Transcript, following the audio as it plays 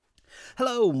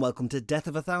Hello and welcome to Death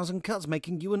of a Thousand Cuts,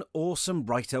 making you an awesome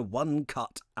writer one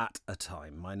cut at a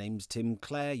time. My name's Tim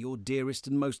Clare, your dearest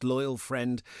and most loyal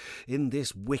friend in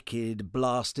this wicked,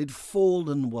 blasted,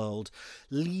 fallen world,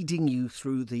 leading you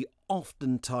through the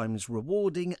oftentimes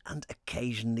rewarding and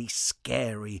occasionally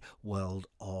scary world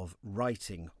of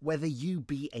writing. Whether you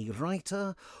be a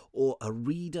writer or a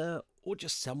reader or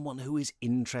just someone who is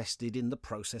interested in the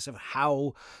process of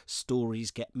how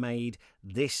stories get made,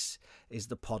 this is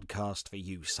the podcast for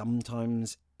you.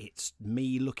 Sometimes it's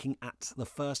me looking at the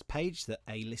first page that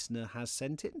a listener has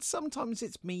sent in. Sometimes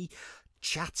it's me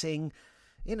chatting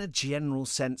in a general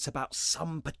sense about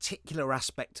some particular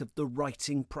aspect of the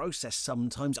writing process.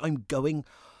 Sometimes I'm going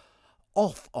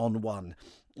off on one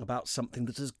about something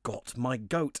that has got my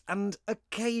goat, and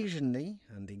occasionally,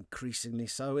 and increasingly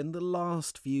so in the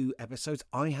last few episodes,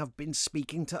 I have been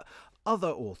speaking to other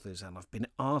authors and I've been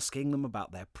asking them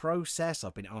about their process.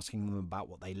 I've been asking them about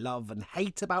what they love and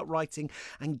hate about writing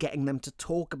and getting them to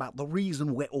talk about the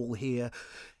reason we're all here,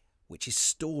 which is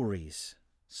stories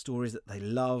that they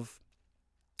love,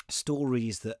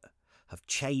 stories that have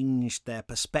changed their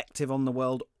perspective on the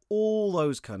world, all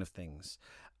those kind of things.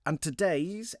 And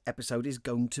today's episode is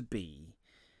going to be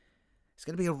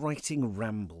a writing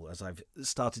ramble, as I've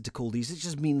started to call these. It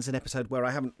just means an episode where I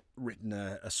haven't written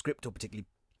a script or particularly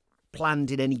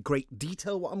planned in any great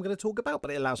detail what I'm going to talk about,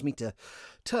 but it allows me to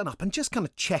turn up and just kind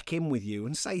of check in with you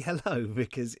and say hello,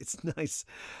 because it's nice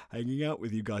hanging out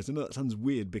with you guys. I know that sounds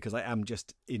weird because I am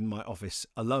just in my office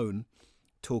alone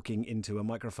talking into a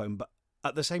microphone, but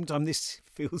at the same time this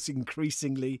feels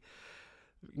increasingly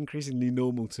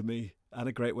normal to me and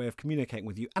a great way of communicating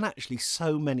with you. And actually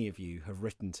so many of you have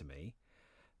written to me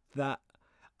that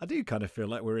I do kind of feel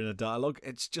like we're in a dialogue.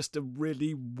 It's just a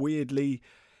really weirdly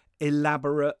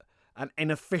elaborate and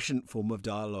inefficient form of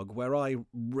dialogue where I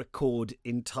record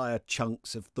entire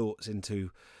chunks of thoughts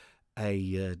into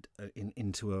a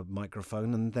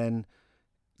microphone, and then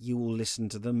you will listen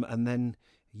to them, and then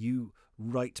you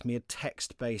write me a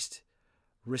text-based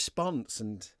response,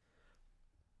 and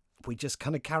we just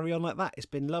kind of carry on like that. It's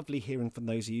been lovely hearing from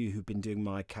those of you who've been doing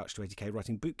my Couch to 80k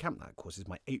writing bootcamp. That, of course, is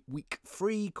my 8-week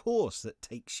free course that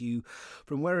takes you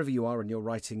from wherever you are in your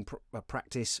writing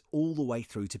practice all the way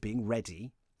through to being ready,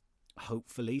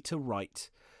 hopefully, to write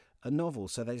a novel.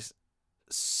 So there's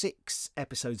 6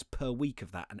 episodes per week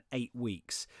of that, and 8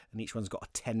 weeks, and each one's got a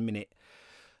 10-minute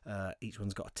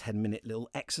little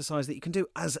exercise that you can do,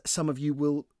 as some of you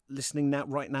will listening now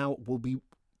right now will be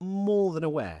more than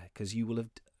aware, because you will have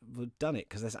done it,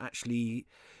 because there's actually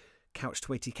Couch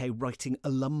to 80k writing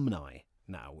alumni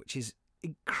now, which is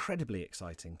incredibly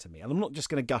exciting to me. And I'm not just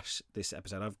going to gush this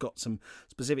episode. I've got some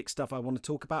specific stuff I want to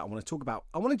talk about. I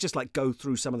want to just like go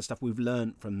through some of the stuff we've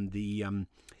learned from the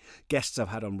guests I've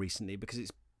had on recently, because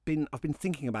I've been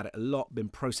thinking about it a lot, been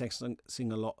processing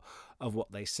a lot of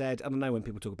what they said. And I know when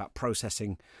people talk about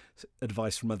processing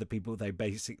advice from other people,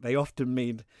 they often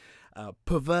mean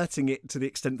perverting it to the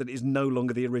extent that it is no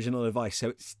longer the original advice, so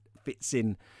it fits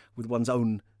in with one's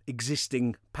own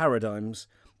existing paradigms,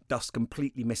 thus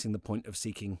completely missing the point of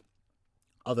seeking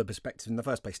other perspectives in the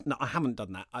first place. No, I haven't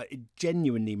done that.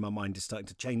 Genuinely, my mind is starting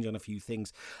to change on a few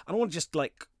things, and I want to just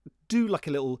do a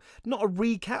little, not a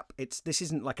recap. This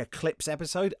isn't like a clips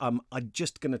episode. I'm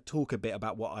just going to talk a bit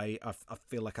about what I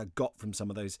feel like I got from some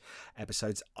of those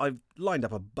episodes. I've lined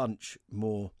up a bunch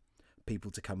more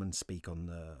people to come and speak on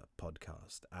the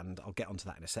podcast, and I'll get onto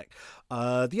that in a sec.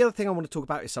 The other thing I want to talk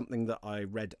about is something that I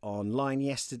read online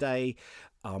yesterday,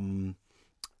 and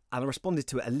I responded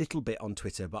to it a little bit on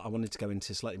Twitter, but I wanted to go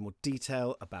into slightly more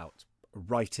detail about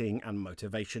writing and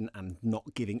motivation and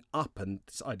not giving up, and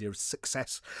this idea of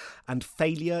success and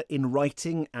failure in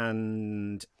writing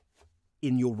and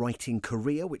in your writing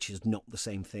career, which is not the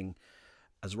same thing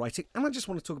as writing. And I just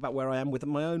want to talk about where I am with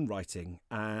my own writing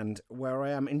and where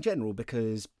I am in general,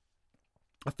 because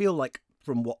I feel like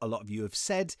from what a lot of you have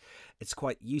said, it's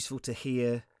quite useful to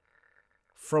hear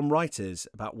from writers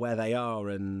about where they are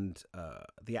and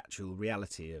the actual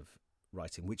reality of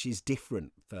writing, which is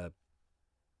different for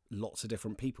lots of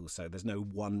different people. So there's no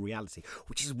one reality,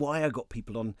 which is why I got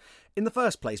people on in the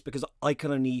first place, because I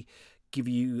can only give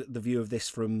you the view of this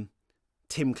from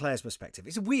Tim Clare's perspective.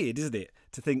 It's weird, isn't it,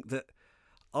 to think that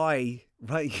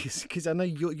because I know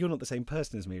you're not the same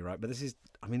person as me, right? But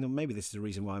maybe this is the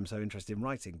reason why I'm so interested in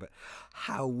writing, but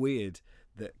how weird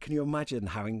that, can you imagine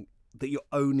having that your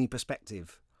only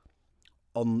perspective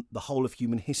on the whole of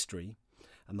human history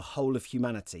and the whole of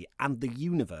humanity and the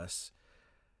universe,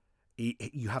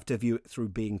 you have to view it through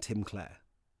being Tim Clare?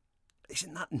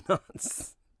 Isn't that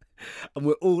nuts? And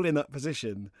we're all in that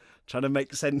position trying to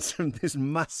make sense of this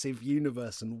massive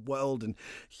universe and world and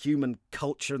human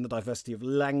culture and the diversity of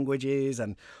languages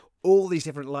and all these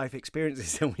different life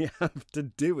experiences. And we have to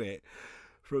do it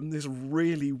from this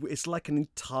really, it's like an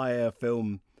entire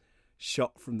film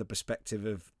shot from the perspective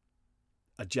of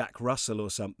a Jack Russell or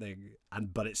something,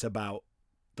 but it's about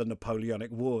the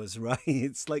Napoleonic Wars, right?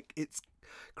 It's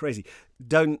crazy.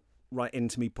 Don't write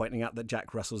into me pointing out that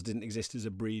Jack Russells didn't exist as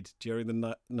a breed during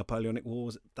the Napoleonic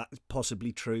Wars. That is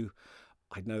possibly true.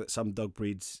 I know that some dog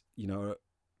breeds, are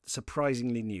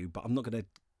surprisingly new, but I'm not going to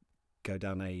go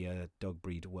down a dog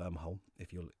breed wormhole,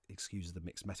 if you'll excuse the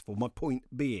mixed metaphor. My point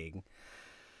being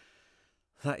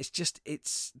that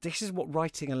this is what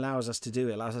writing allows us to do.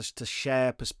 It allows us to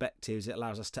share perspectives. It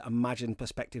allows us to imagine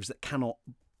perspectives that cannot,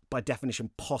 by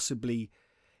definition, possibly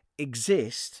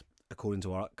exist according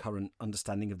to our current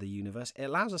understanding of the universe. It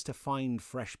allows us to find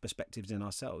fresh perspectives in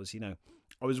ourselves.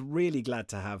 I was really glad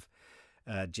to have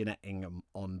Jeanette Ingham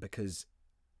on, because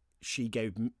she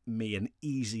gave me an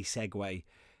easy segue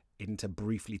into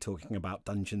briefly talking about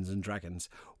Dungeons and Dragons,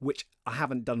 which I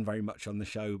haven't done very much on the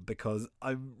show because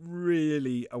I'm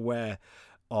really aware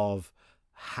of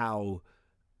how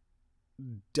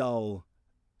dull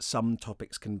some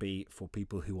topics can be for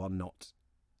people who are not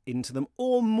into them,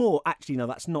 or more. Actually, no,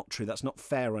 that's not true. That's not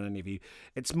fair on any of you.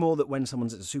 It's more that when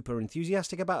someone's super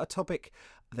enthusiastic about a topic,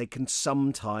 they can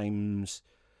sometimes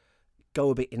go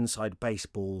a bit inside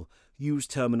baseball, use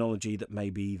terminology that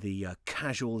maybe the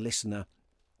casual listener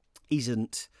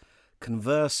isn't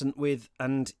conversant with,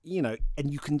 and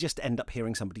you can just end up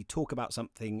hearing somebody talk about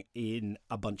something in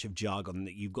a bunch of jargon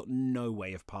that you've got no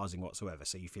way of parsing whatsoever,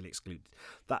 so you feel excluded.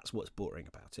 That's what's boring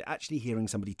about it. Actually hearing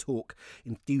somebody talk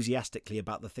enthusiastically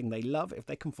about the thing they love, if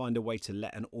they can find a way to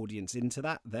let an audience into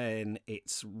that, then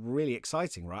it's really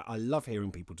exciting, right? I love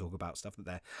hearing people talk about stuff that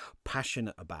they're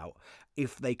passionate about,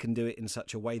 if they can do it in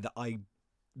such a way that I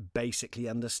basically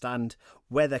understand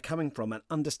where they're coming from and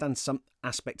understand some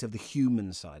aspect of the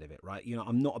human side of it, right?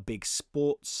 I'm not a big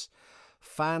sports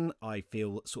fan. I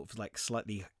feel sort of like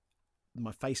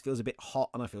my face feels a bit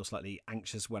hot, and I feel slightly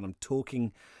anxious when I'm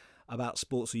talking about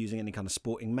sports or using any kind of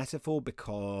sporting metaphor,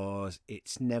 because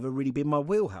it's never really been my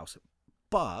wheelhouse.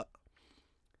 But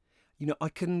I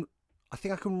think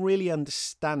I can really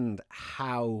understand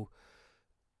how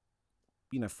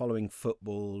following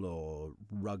football or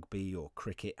rugby or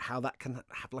cricket, how that can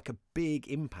have like a big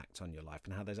impact on your life,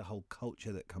 and how there's a whole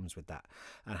culture that comes with that,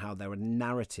 and how there are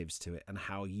narratives to it, and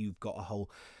how you've got a whole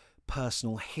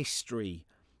personal history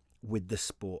with the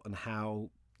sport, and how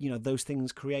those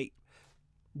things create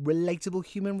relatable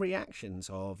human reactions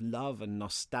of love and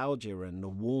nostalgia and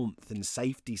warmth and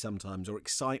safety sometimes, or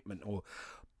excitement or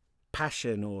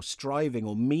passion or striving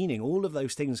or meaning. All of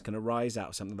those things can arise out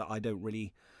of something that I don't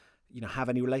really have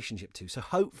any relationship to. So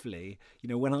hopefully,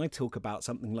 when I talk about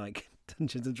something like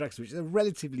Dungeons and Dragons, which is a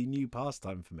relatively new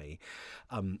pastime for me,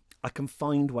 I can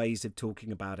find ways of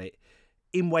talking about it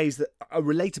in ways that are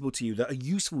relatable to you, that are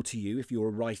useful to you if you're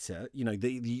a writer.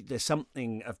 There's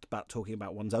something about talking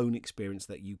about one's own experience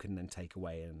that you can then take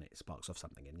away, and it sparks off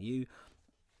something in you.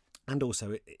 And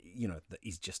also, that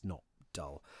is just not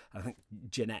dull. I think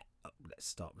Jeanette, let's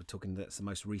start with talking, that's the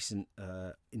most recent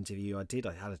interview I did.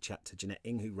 I had a chat to Jeanette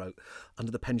Ing, who wrote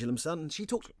Under the Pendulum Sun, and she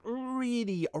talked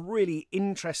really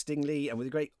interestingly and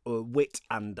with great wit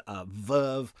and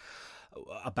verve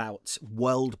about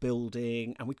world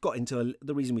building. And we got into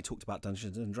the reason we talked about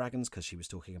Dungeons and Dragons, because she was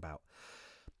talking about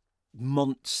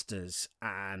monsters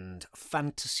and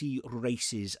fantasy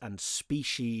races and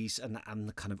species, and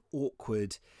the kind of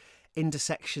awkward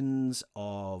intersections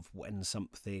of when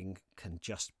something can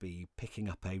just be picking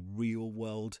up a real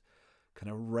world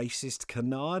kind of racist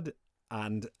canard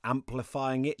and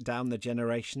amplifying it down the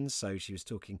generations. So she was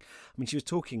talking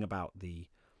about the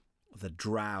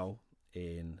drow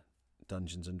in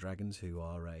Dungeons and Dragons, who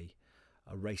are a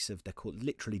race of, they're called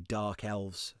literally dark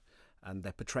elves, and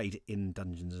they're portrayed in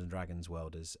Dungeons and Dragons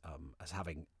world as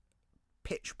having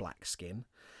pitch black skin.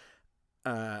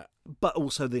 But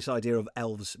also this idea of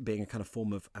elves being a kind of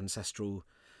form of ancestral,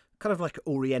 kind of like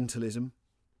Orientalism,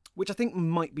 which I think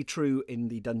might be true in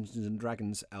the Dungeons and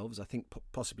Dragons elves. I think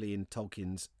possibly in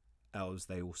Tolkien's elves,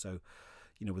 they also,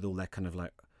 with all their kind of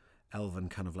like elven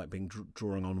kind of like being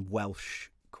drawing on Welsh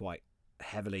quite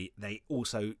heavily, they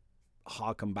also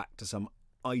harken back to some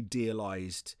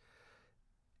idealized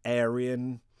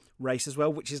Aryan race as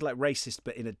well, which is like racist,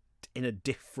 but in a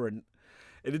different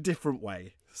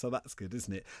way. So that's good,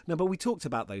 isn't it? No, but we talked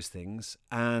about those things,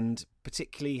 and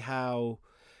particularly how,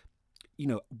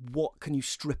 what can you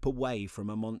strip away from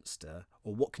a monster,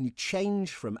 or what can you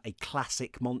change from a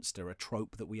classic monster, a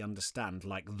trope that we understand,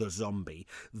 like the zombie,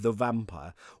 the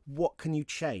vampire? What can you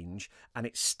change and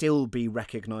it still be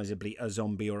recognisably a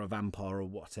zombie or a vampire or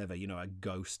whatever, a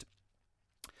ghost?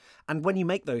 And when you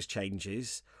make those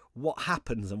changes, what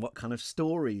happens and what kind of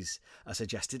stories are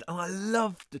suggested? And I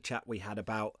loved the chat we had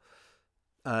about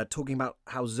talking about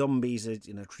how zombies are,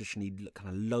 traditionally kind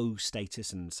of low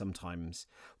status, and sometimes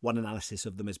one analysis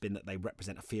of them has been that they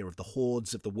represent a fear of the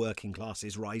hordes of the working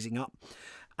classes rising up,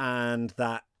 and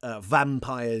that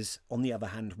vampires, on the other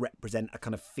hand, represent a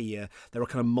kind of fear. They're a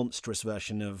kind of monstrous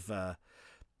version of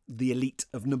the elite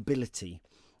of nobility,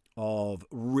 of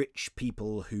rich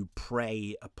people who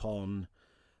prey upon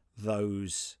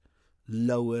those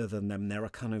lower than them. They're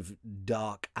a kind of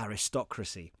dark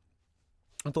aristocracy.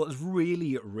 I thought it was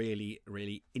really, really,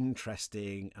 really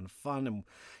interesting and fun. And,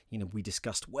 we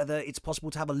discussed whether it's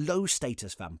possible to have a low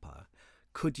status vampire.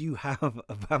 Could you have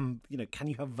can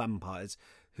you have vampires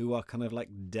who are kind of like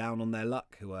down on their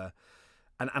luck, who are,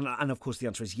 and of course the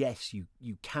answer is yes, you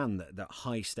can. That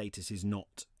high status is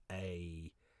not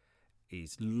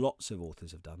lots of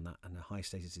authors have done that, and the high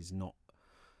status is not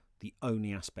the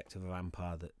only aspect of a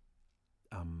vampire that,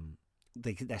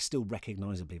 they're still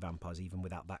recognisably vampires even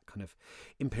without that kind of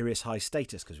imperious high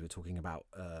status, because we were talking about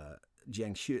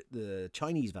Jiang Xu, the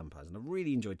Chinese vampires, and I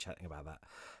really enjoyed chatting about that.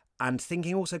 And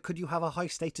thinking also, could you have a high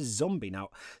status zombie? Now,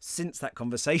 since that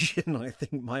conversation, I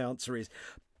think my answer is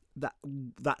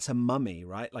that's a mummy,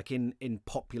 right? Like in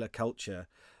popular culture,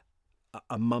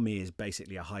 a mummy is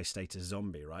basically a high status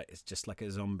zombie, right? It's just like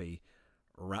a zombie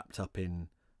wrapped up in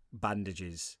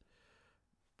bandages.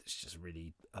 It's just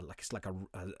really a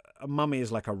mummy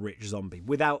is like a rich zombie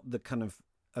without the kind of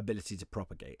ability to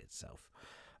propagate itself.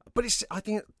 But I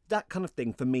think that kind of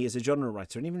thing for me as a genre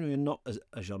writer, and even if you're not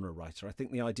a genre writer, I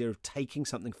think the idea of taking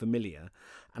something familiar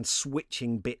and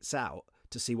switching bits out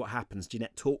to see what happens.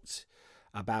 Jeanette talked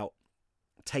about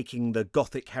taking the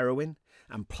gothic heroine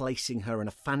and placing her in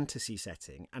a fantasy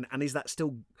setting, and is that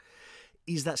still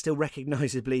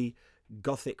recognisably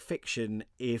gothic fiction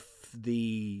if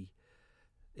the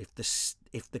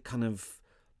kind of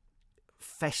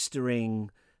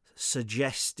festering,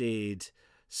 suggested,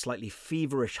 slightly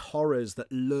feverish horrors that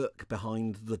lurk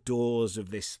behind the doors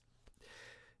of this,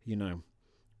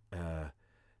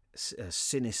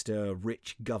 sinister,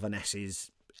 rich governess's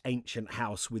ancient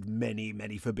house with many,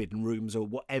 many forbidden rooms, or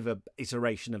whatever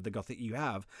iteration of the Gothic you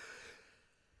have,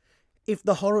 if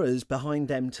the horrors behind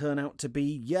them turn out to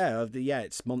be,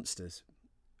 it's monsters.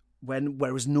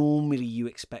 Whereas normally you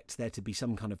expect there to be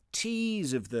some kind of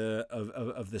tease of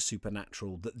the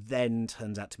supernatural that then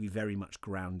turns out to be very much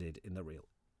grounded in the real.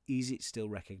 Is it still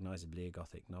recognisably a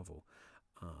Gothic novel?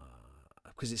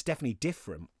 Because it's definitely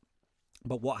different.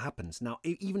 But what happens now?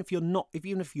 Even if you're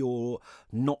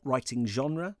not writing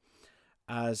genre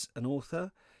as an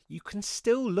author, you can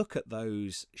still look at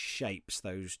those shapes,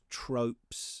 those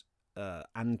tropes,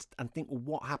 and think, well,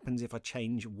 what happens if I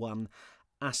change one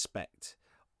aspect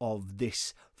of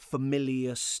this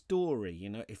familiar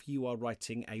story? If you are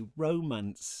writing a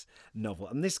romance novel,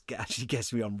 and this actually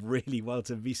gets me on really well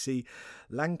to VC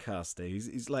Lancaster,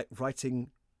 he's like writing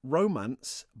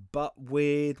romance, but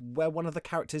where one of the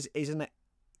characters is an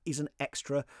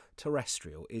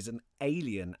extraterrestrial, is an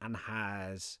alien, and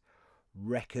has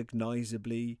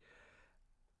recognisably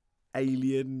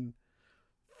alien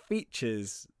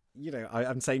features.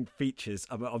 I'm saying features.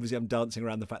 Obviously, I'm dancing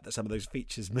around the fact that some of those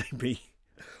features may be,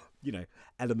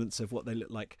 elements of what they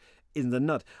look like in the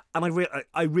Nud. And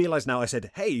I realise now, I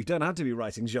said, hey, you don't have to be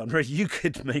writing genre. You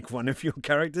could make one of your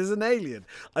characters an alien.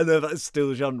 I know that's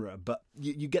still genre, but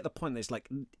you get the point. It's like,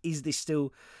 is this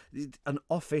still an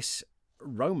office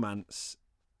romance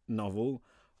novel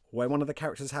where one of the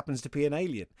characters happens to be an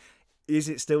alien? Is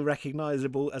it still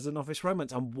recognisable as an office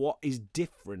romance? And what is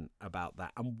different about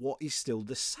that? And what is still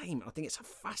the same? I think it's a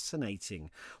fascinating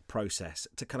process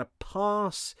to kind of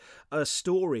pass a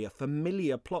story, a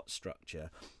familiar plot structure,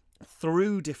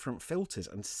 through different filters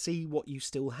and see what you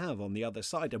still have on the other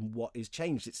side and what is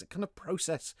changed. It's a kind of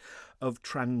process of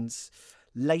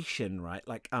translation, right?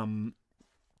 Like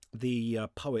the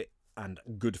poet and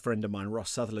good friend of mine, Ross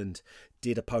Sutherland,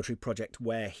 did a poetry project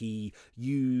where he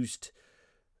used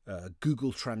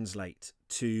Google Translate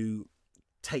to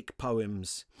take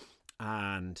poems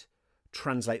and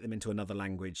translate them into another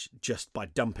language just by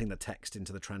dumping the text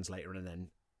into the translator and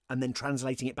then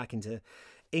translating it back into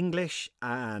English,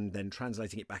 and then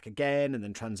translating it back again, and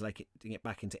then translating it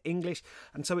back into English.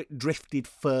 And so it drifted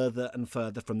further and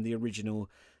further from the original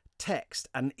text,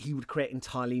 and he would create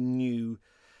entirely new,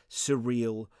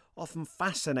 surreal, often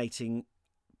fascinating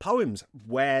poems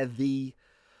where the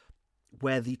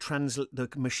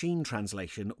machine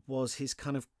translation was his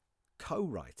kind of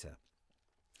co-writer.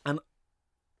 And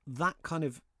that kind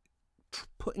of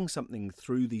putting something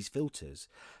through these filters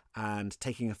and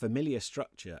taking a familiar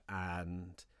structure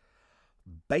and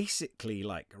basically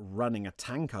like running a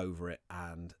tank over it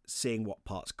and seeing what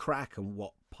parts crack and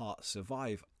what parts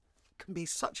survive can be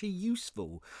such a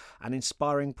useful and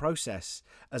inspiring process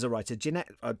as a writer.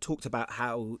 Jeanette talked about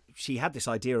how she had this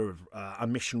idea of a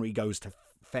missionary goes to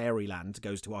fairyland,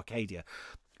 goes to Arcadia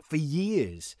for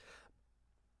years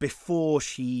before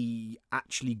she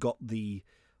actually got the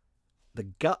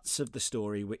guts of the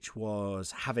story, which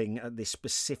was having this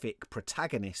specific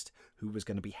protagonist who was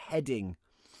going to be heading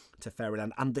to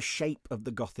fairyland and the shape of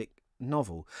the Gothic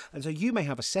novel. And so you may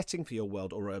have a setting for your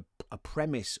world or a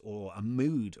premise or a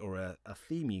mood or a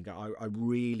theme. You go, I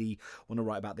really want to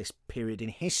write about this period in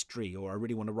history, or I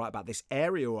really want to write about this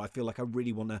area, or I feel like I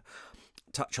really want to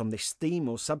touch on this theme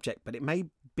or subject. But it may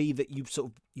be that you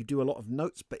do a lot of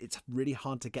notes, but it's really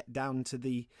hard to get down to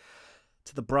the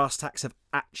brass tacks of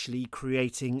actually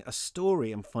creating a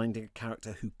story and finding a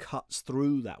character who cuts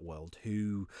through that world,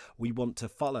 who we want to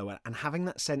follow, and having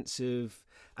that sense of,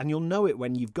 and you'll know it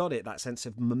when you've got it, that sense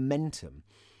of momentum,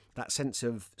 that sense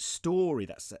of story,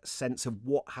 that sense of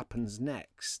what happens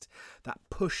next, that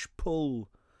push-pull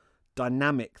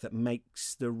dynamic that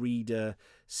makes the reader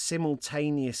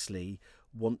simultaneously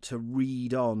want to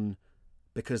read on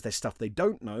because there's stuff they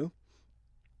don't know,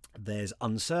 there's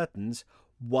uncertains,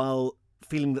 while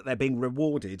feeling that they're being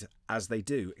rewarded as they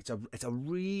do. It's a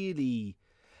really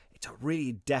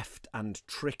deft and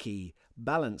tricky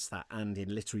balance, that, and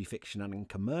in literary fiction and in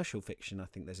commercial fiction I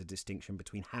think there's a distinction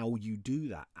between how you do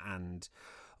that and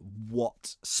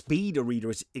what speed a reader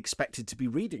is expected to be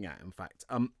reading at, in fact.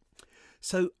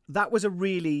 So that's a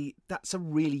really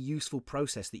useful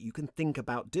process that you can think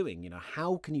about doing. You know,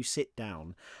 how can you sit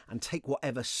down and take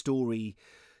whatever story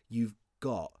you've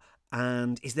got,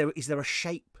 and is there a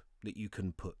shape that you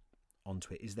can put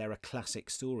onto it? Is there a classic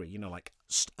story? You know, like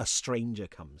a stranger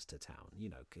comes to town. You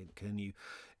know, can you?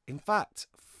 In fact,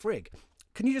 frig,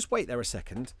 can you just wait there a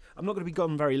second? I'm not going to be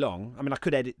gone very long. I mean, I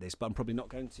could edit this, but I'm probably not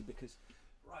going to, because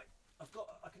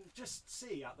I can just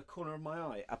see out the corner of my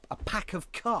eye a pack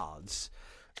of cards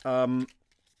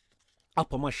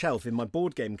up on my shelf in my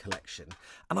board game collection,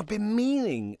 and I've been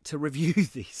meaning to review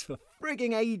these for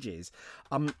frigging ages.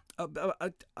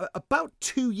 About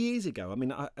 2 years ago, I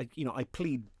mean, I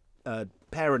plead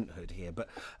parenthood here, but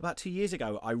about 2 years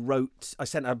ago, I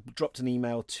dropped an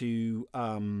email to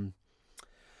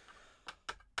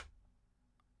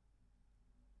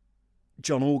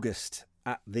John August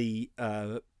at the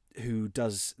who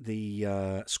does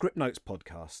the Script Notes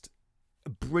podcast. A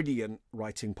brilliant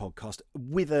writing podcast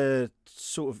with a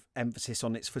sort of emphasis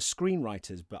on it's for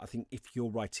screenwriters, but I think if you're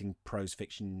writing prose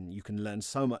fiction, you can learn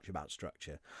so much about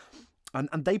structure. And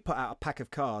they put out a pack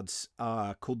of cards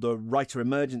called the Writer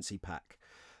Emergency Pack,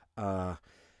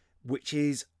 which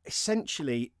is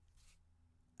essentially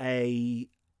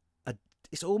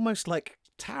it's almost like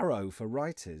tarot for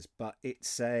writers, but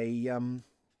it's a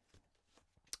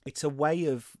way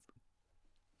of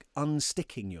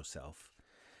unsticking yourself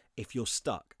if you're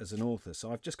stuck as an author.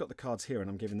 So I've just got the cards here and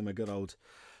I'm giving them a good old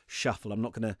shuffle. I'm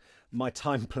not going to, my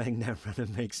time playing Netrunner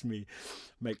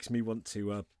makes me want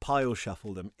to pile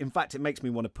shuffle them. In fact, it makes me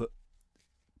want to put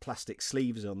plastic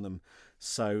sleeves on them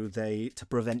to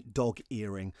prevent dog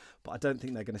earring, but I don't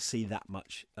think they're going to see that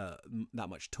much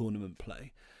tournament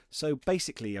play. So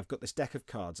basically I've got this deck of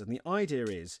cards, and the idea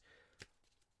is,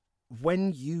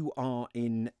 when you are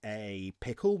in a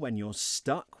pickle, when you're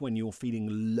stuck, when you're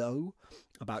feeling low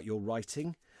about your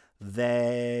writing,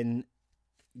 then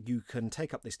you can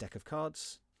take up this deck of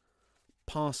cards,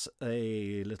 pass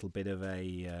a little bit of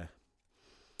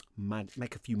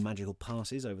make a few magical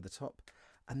passes over the top,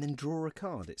 and then draw a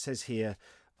card. It says here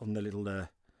on the little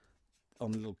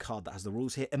card that has the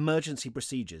rules here: emergency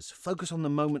procedures. Focus on the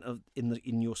moment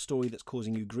in your story that's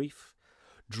causing you grief.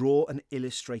 Draw an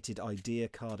illustrated idea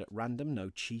card at random, no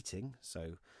cheating,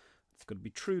 so it's got to be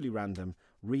truly random.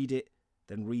 Read it,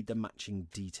 then read the matching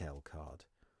detail card.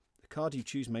 The card you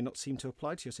choose may not seem to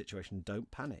apply to your situation.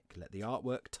 Don't panic. Let the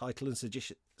artwork, title and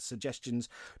suggestions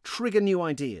trigger new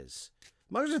ideas.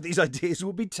 Most of these ideas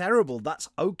will be terrible. That's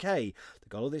okay. The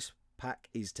goal of this pack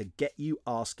is to get you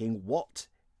asking what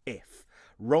if.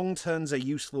 Wrong turns are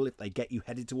useful if they get you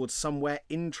headed towards somewhere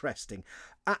interesting.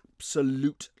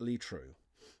 Absolutely true.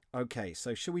 Okay,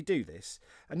 so shall we do this?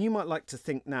 And you might like to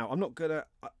think now. I'm not gonna.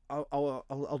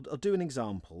 I'll do an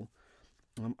example.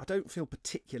 I don't feel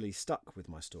particularly stuck with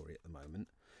my story at the moment,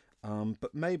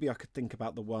 but maybe I could think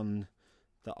about the one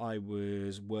that I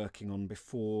was working on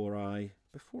before I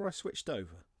switched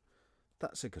over.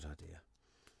 That's a good idea.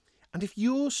 And if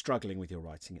you're struggling with your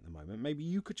writing at the moment, maybe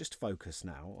you could just focus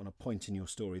now on a point in your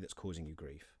story that's causing you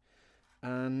grief.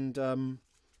 And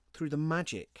through the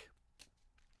magic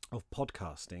of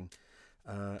podcasting,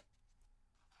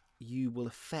 you will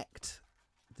affect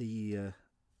the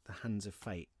hands of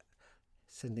fate,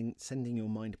 sending your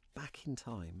mind back in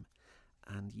time,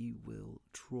 and you will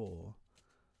draw,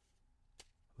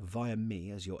 via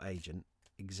me as your agent,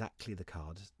 exactly the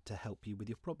card to help you with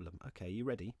your problem. Okay, you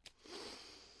ready?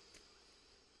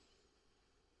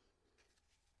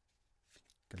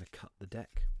 Going to cut the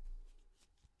deck.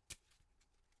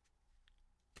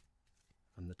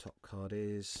 And the top card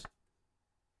is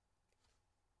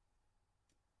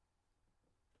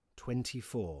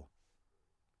 24.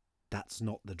 That's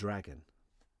not the dragon.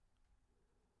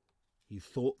 You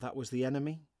thought that was the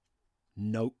enemy?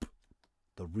 Nope.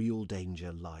 The real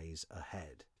danger lies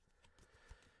ahead.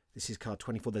 This is card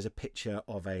 24. There's a picture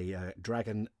of a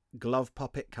dragon glove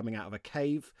puppet coming out of a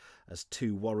cave as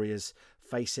two warriors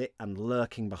face it, and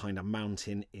lurking behind a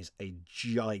mountain is a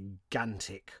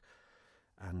gigantic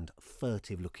and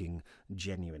furtive-looking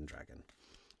genuine dragon.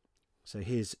 So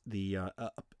here's the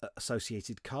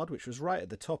associated card, which was right at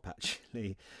the top,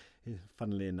 actually.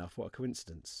 Funnily enough, what a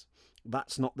coincidence.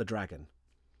 That's not the dragon.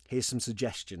 Here's some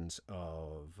suggestions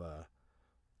of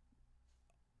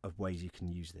ways you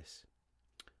can use this.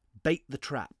 Bait the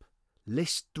trap.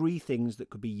 List 3 things that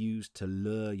could be used to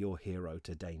lure your hero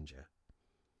to danger.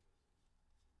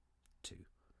 2.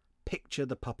 Picture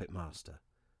the puppet master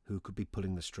who could be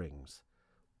pulling the strings.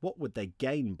 What would they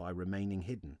gain by remaining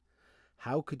hidden?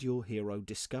 How could your hero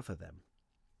discover them?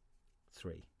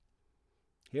 3.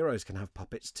 Heroes can have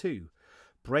puppets too.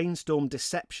 Brainstorm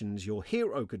deceptions your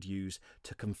hero could use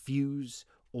to confuse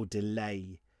or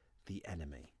delay the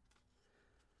enemy.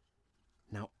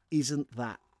 Now, isn't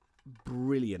that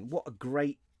brilliant? What a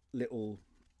great little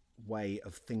way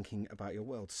of thinking about your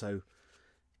world. So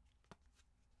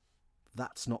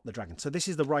that's not the dragon. So this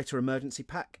is the Writer Emergency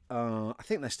Pack. I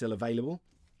think they're still available.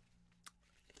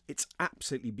 It's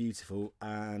absolutely beautiful,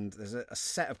 and there's a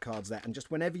set of cards there, and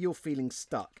just whenever you're feeling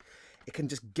stuck, it can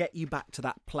just get you back to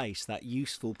that place, that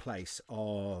useful place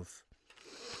of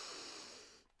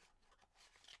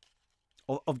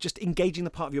just engaging the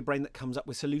part of your brain that comes up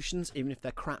with solutions, even if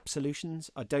they're crap solutions.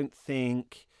 I don't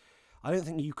think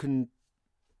you can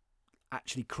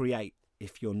actually create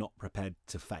if you're not prepared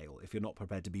to fail, if you're not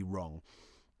prepared to be wrong.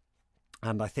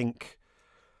 And I think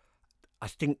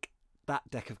that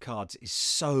deck of cards is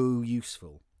so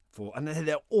useful and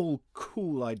they're all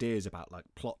cool ideas about like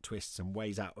plot twists and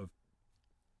ways out of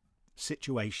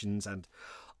situations and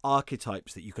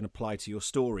archetypes that you can apply to your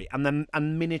story, and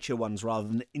miniature ones rather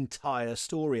than entire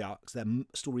story arcs. They're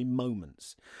story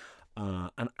moments,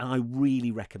 and I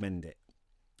really recommend it.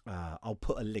 I'll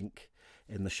put a link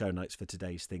in the show notes for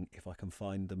today's thing if I can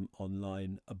find them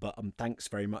online. But thanks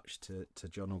very much to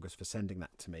John August for sending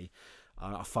that to me.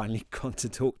 I finally got to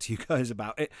talk to you guys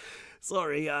about it.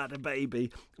 Sorry, I had a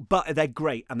baby. But they're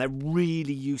great, and they're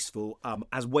really useful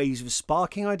as ways of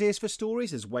sparking ideas for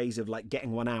stories, as ways of like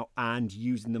getting one out and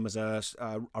using them as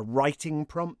a writing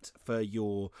prompt for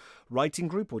your writing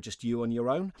group, or just you on your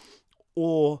own,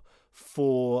 or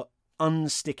for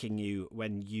unsticking you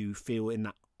when you feel in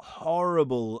that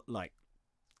horrible like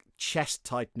chest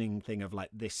tightening thing of like,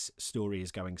 this story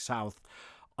is going south,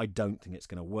 I don't think it's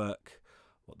going to work,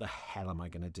 what the hell am I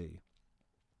going to do?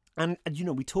 And you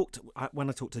know, when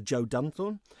I talked to Joe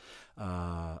Dunthorne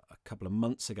a couple of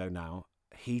months ago now,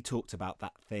 he talked about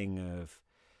that thing of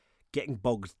getting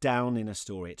bogged down in a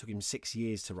story. It took him 6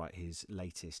 years to write his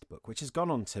latest book, which has gone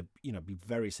on to, you know, be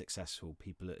very successful.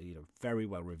 People, you know, very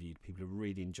well reviewed. People have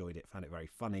really enjoyed it, found it very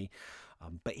funny.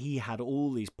 But he had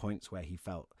all these points where he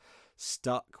felt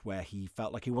stuck, where he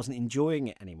felt like he wasn't enjoying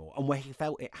it anymore, and where he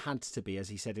felt it had to be, as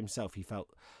he said himself, he felt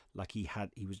like he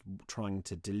was trying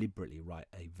to deliberately write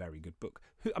a very good book.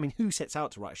 Who sets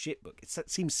out to write a shit book? It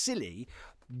seems silly,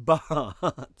 but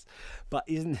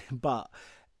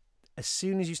as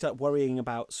soon as you start worrying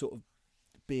about sort of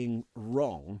being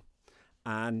wrong,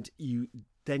 and you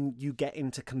get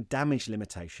into damage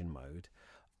limitation mode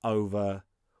over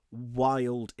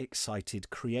wild, excited,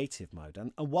 creative mode.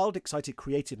 And a wild, excited,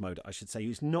 creative mode, I should say,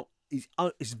 is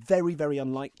very, very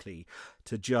unlikely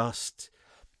to just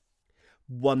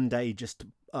one day just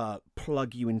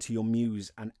plug you into your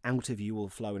muse, and out of you will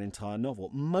flow an entire novel.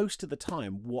 Most of the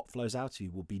time, what flows out of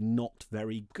you will be not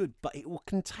very good, but it will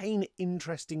contain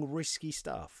interesting, risky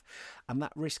stuff, and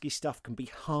that risky stuff can be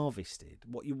harvested.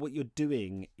 What you're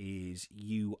doing is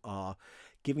you are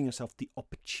giving yourself the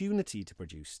opportunity to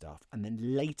produce stuff, and then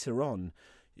later on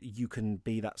you can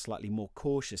be that slightly more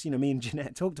cautious. You know, me and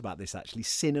Jeanette talked about this actually,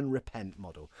 sin and repent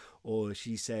model. Or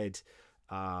she said,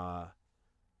 I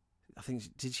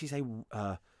think, did she say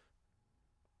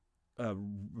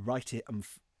write it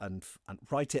and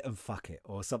write it and fuck it,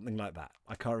 or something like that?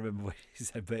 I can't remember what she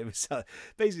said, but it was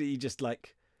basically you just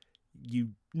like, you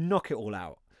knock it all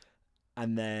out,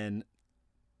 and then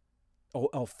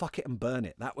oh fuck it and burn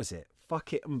it. That was it.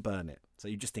 Fuck it and burn it. So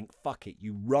you just think, fuck it.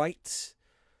 You write,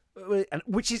 and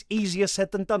which is easier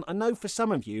said than done. I know for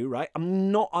some of you, right?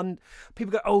 I'm not on.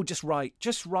 People go, oh, just write.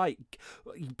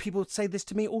 People say this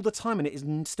to me all the time, and it is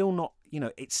still not. You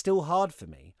know, it's still hard for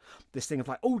me. This thing of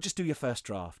like, oh, just do your first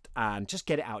draft and just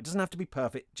get it out. It doesn't have to be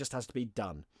perfect. It just has to be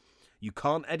done. You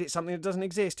can't edit something that doesn't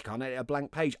exist. You can't edit a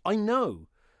blank page. I know.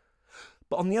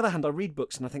 But on the other hand, I read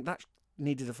books and I think that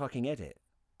needed a fucking edit.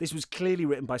 This was clearly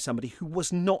written by somebody who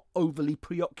was not overly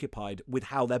preoccupied with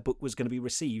how their book was going to be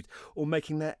received, or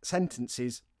making their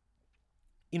sentences,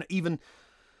 you know, even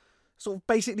sort of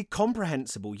basically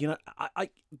comprehensible. You know,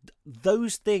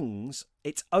 those things,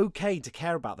 it's okay to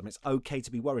care about them. It's okay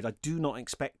to be worried. I do not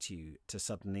expect you to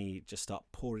suddenly just start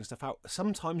pouring stuff out.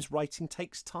 Sometimes writing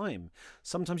takes time.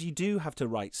 Sometimes you do have to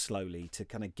write slowly to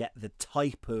kind of get the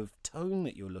type of tone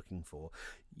that you're looking for.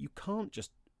 You can't just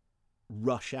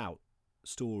rush out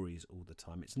stories all the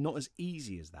time. It's not as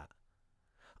easy as that.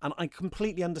 And I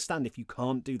completely understand if you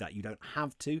can't do that. You don't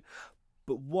have to.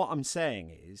 But what I'm saying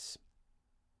is,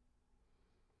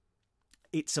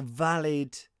 it's a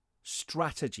valid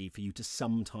strategy for you to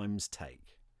sometimes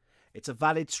take. It's a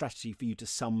valid strategy for you to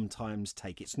sometimes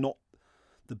take. It's not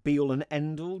the be-all and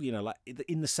end-all, you know, like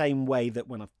in the same way that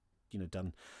when I've, you know,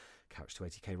 done Couch to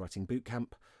 80k Writing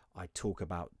Bootcamp, I talk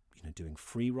about, you know, doing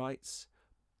free writes.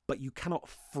 But you cannot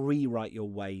free write your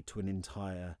way to an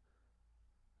entire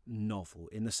novel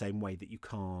in the same way that you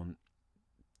can't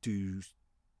do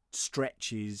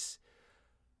stretches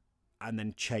and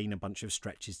then chain a bunch of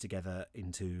stretches together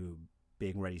into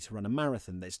being ready to run a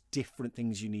marathon. There's different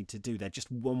things you need to do. They're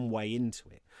just one way into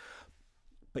it.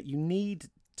 But you need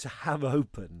to have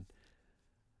open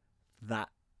that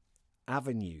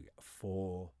avenue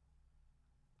for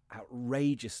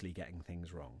outrageously getting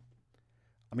things wrong.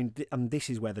 I mean, and this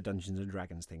is where the Dungeons and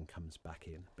Dragons thing comes back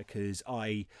in, because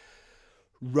I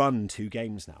run 2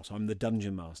 games now. So I'm the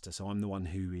dungeon master. So I'm the one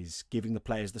who is giving the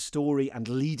players the story and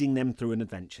leading them through an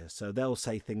adventure. So they'll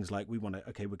say things like, we're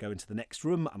going to the next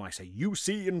room. And I say, you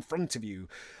see in front of you,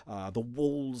 the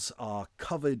walls are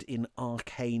covered in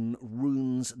arcane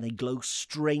runes and they glow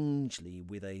strangely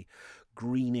with a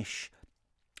greenish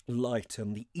light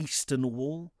on the eastern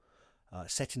wall.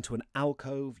 Set into an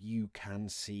alcove, you can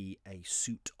see a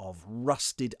suit of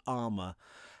rusted armour,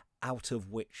 out of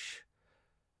which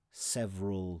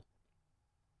several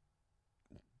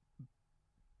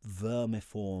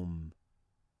vermiform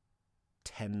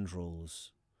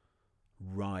tendrils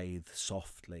writhe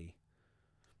softly,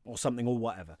 or something, or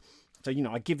whatever. So, you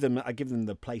know, I give them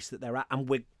the place that they're at, and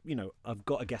I've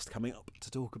got a guest coming up to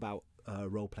talk about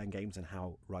role-playing games and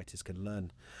how writers can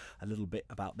learn a little bit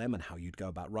about them and how you'd go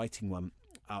about writing one,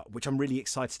 which I'm really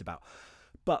excited about.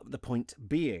 But the point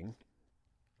being,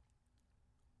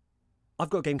 I've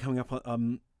got a game coming up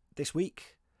this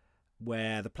week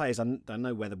where the players, I don't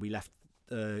know whether we left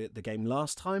the game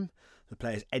last time, the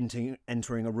players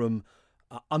entering a room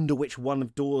under which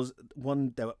in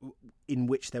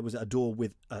which there was a door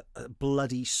with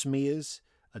bloody smears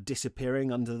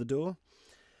disappearing under the door.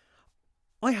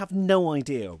 I have no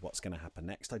idea what's going to happen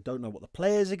next. I don't know what the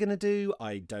players are going to do.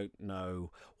 I don't know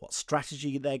what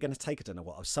strategy they're going to take. I don't know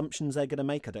what assumptions they're going to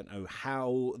make. I don't know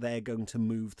how they're going to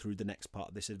move through the next part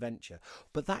of this adventure.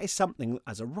 But that is something,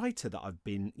 as a writer, that I've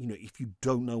been, you know, if you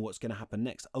don't know what's going to happen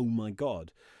next, oh my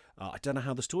God, I don't know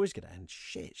how the story's going to end.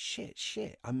 Shit.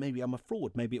 Maybe I'm a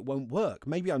fraud. Maybe it won't work.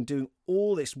 Maybe I'm doing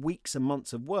all this weeks and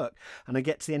months of work and I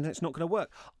get to the end and it's not going to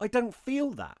work. I don't feel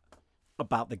that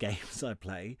about the games I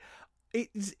play.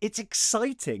 It's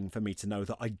exciting for me to know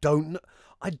that I don't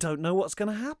know what's going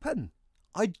to happen.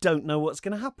 I don't know what's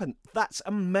going to happen. That's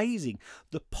amazing.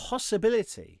 The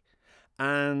possibility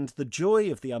and the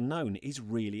joy of the unknown is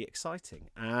really exciting.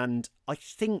 And I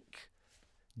think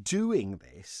doing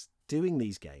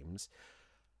these games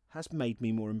has made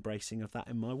me more embracing of that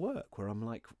in my work, where I'm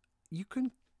like, you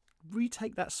can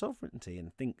retake that sovereignty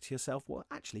and think to yourself, well,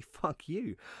 actually, fuck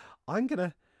you. I'm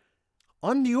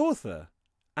the author.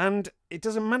 And it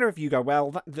doesn't matter if you go,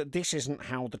 well, this isn't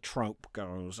how the trope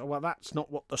goes. Or, well, that's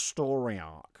not what the story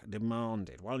arc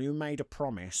demanded. Well, you made a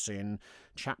promise in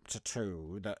chapter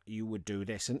 2 that you would do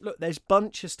this. And look, there's a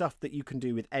bunch of stuff that you can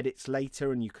do with edits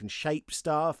later, and you can shape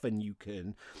stuff, and you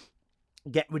can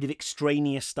get rid of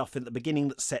extraneous stuff in the beginning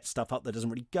that sets stuff up that doesn't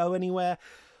really go anywhere.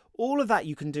 All of that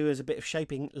you can do as a bit of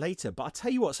shaping later. But I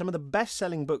tell you what, some of the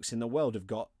best-selling books in the world have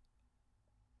got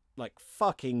like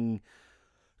fucking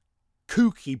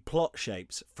kooky plot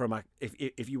shapes from a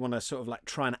if you want to sort of like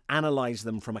try and analyze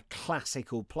them from a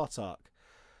classical plot arc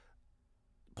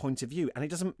point of view, and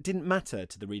it didn't matter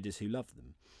to the readers who love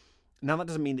them. Now, that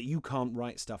doesn't mean that you can't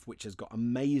write stuff which has got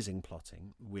amazing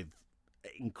plotting with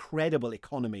incredible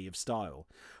economy of style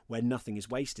where nothing is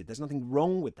wasted. There's nothing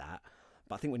wrong with that.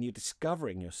 But I think when you're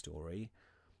discovering your story,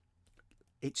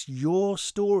 it's your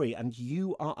story, and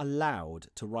you are allowed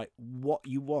to write what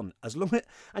you want. As long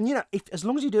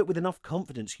as you do it with enough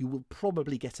confidence, you will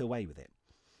probably get away with it.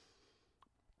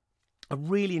 I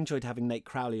really enjoyed having Nate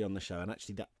Crowley on the show, and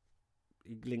actually that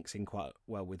links in quite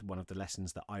well with one of the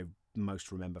lessons that I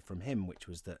most remember from him, which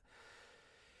was that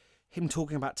him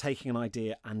talking about taking an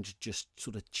idea and just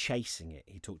sort of chasing it.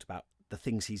 He talked about the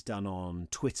things he's done on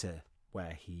Twitter,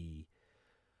 where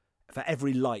for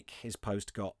every like his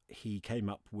post got, he came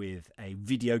up with a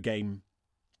video game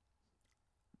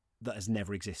that has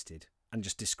never existed and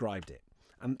just described it.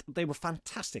 And they were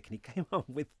fantastic. And he came up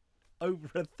with over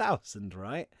 1,000,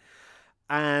 right?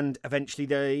 And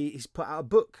eventually he's put out a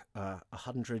book,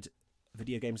 100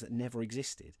 video games that never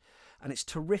existed. And it's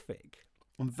terrific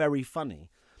and very funny.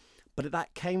 But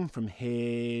that came from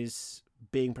his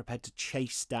being prepared to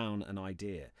chase down an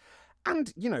idea.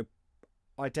 And,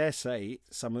 I dare say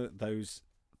some of those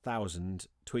 1,000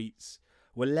 tweets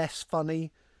were less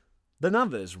funny than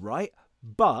others, right?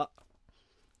 But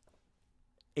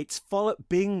it's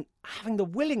having the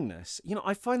willingness.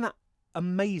 I find that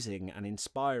amazing and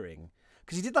inspiring,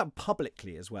 because he did that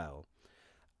publicly as well,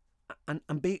 and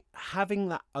having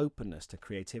that openness to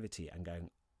creativity and going,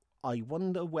 I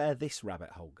wonder where this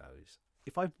rabbit hole goes.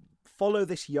 If I follow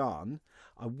this yarn,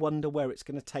 I wonder where it's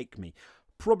going to take me.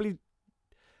 Probably.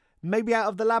 Maybe out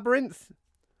of the labyrinth,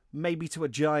 maybe to a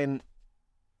giant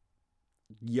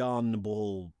yarn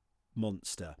ball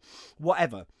monster,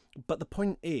 whatever. But the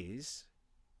point is,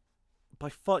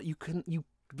 you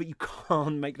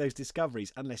can't make those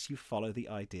discoveries unless you follow the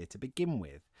idea to begin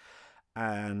with,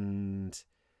 and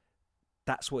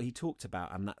that's what he talked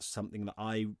about, and that's something that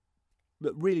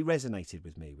really resonated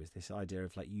with me, was this idea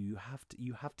of like you have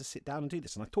to sit down and do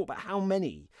this. And I talked about how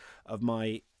many of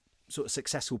my sort of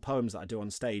successful poems that I do on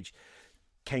stage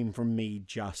came from me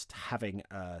just having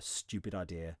a stupid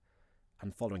idea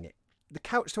and following it. The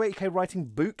Couch to 80k writing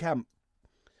bootcamp,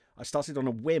 I started on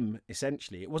a whim,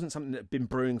 essentially. It wasn't something that had been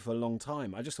brewing for a long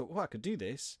time. I just thought, I could do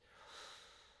this.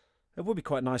 It would be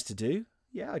quite nice to do.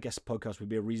 Yeah, I guess a podcast would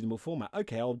be a reasonable format.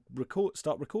 Okay, I'll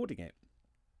start recording it.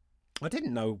 I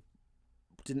didn't have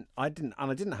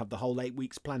the whole 8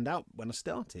 weeks planned out when I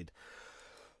started.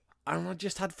 And I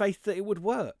just had faith that it would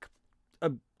work.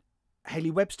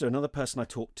 Hayley Webster, another person I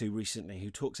talked to recently,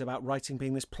 who talks about writing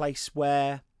being this place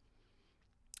where,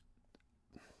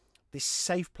 this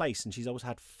safe place, and she's always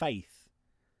had faith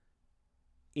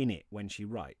in it when she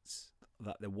writes,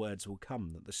 that the words will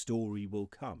come, that the story will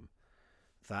come,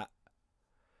 that,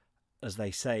 as they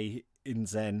say in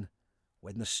Zen,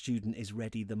 when the student is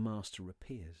ready, the master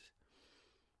appears.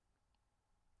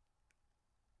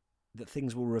 That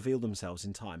things will reveal themselves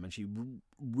in time, and she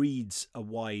reads a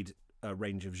wide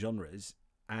range of genres,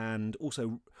 and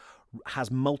also has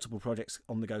multiple projects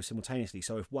on the go simultaneously.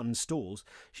 So if one stalls,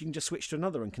 she can just switch to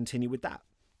another and continue with that,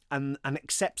 and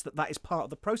accepts that is part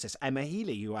of the process. Emma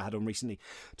Healy, who I had on recently,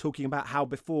 talking about how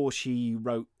before she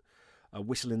wrote A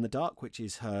Whistle in the Dark, which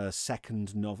is her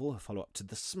second novel, a follow-up to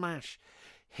the smash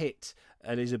hit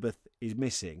Elizabeth is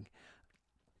Missing,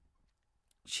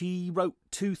 she wrote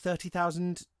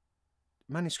 30,000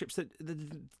 manuscripts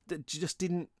that just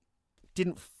didn't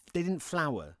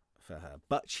flower for her,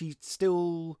 but she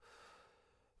still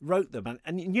wrote them,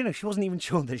 and she wasn't even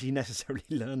sure that she necessarily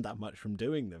learned that much from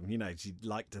doing them. She'd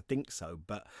like to think so,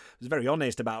 but was very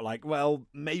honest about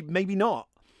maybe not.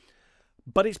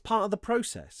 But it's part of the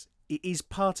process. It is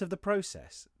part of the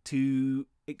process to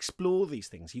explore these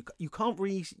things. You can't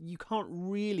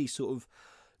really sort of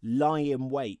lie in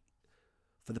wait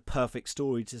for the perfect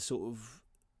story to sort of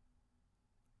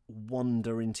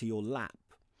wander into your lap.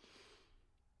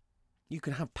 You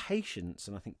can have patience,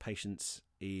 and I think patience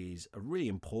is a really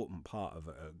important part of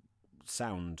a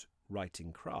sound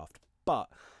writing craft. But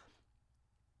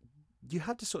you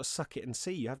have to sort of suck it and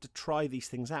see. You have to try these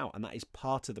things out, and that is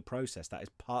part of the process. That is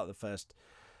part of the first.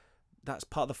 That's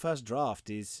part of the first draft.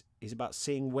 Is about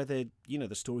seeing whether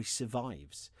the story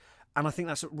survives, and I think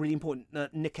that's really important.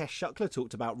 Nikesh Shukla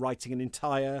talked about writing an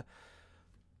entire,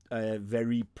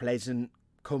 very pleasant,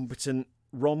 competent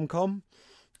rom-com,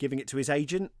 giving it to his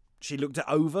agent. She looked it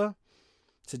over,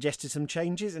 suggested some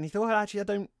changes, and he thought,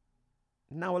 actually,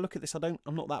 now I look at this, I'm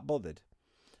not that bothered.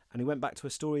 And he went back to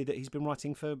a story that he's been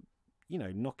writing for,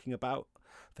 knocking about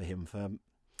for him for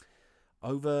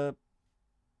over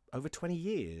 20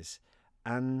 years.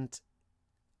 And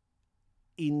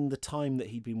in the time that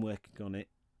he'd been working on it,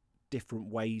 different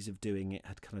ways of doing it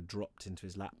had kind of dropped into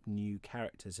his lap. New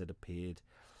characters had appeared,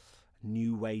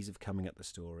 new ways of coming at the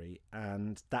story.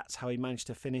 And that's how he managed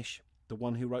to finish The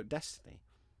One Who Wrote Destiny.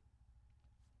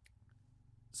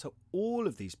 So all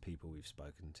of these people we've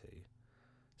spoken to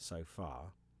so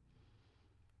far,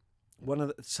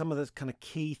 some of the kind of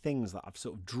key things that I've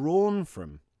sort of drawn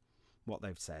from what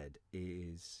they've said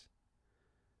is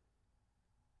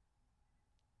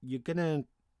you're going to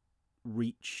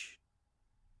reach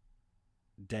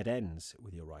dead ends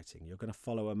with your writing. You're going to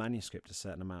follow a manuscript a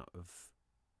certain amount of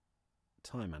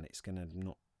time, and it's going to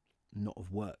not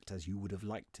have worked as you would have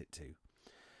liked it to.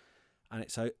 And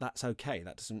that's okay.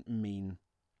 That doesn't mean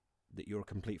that you're a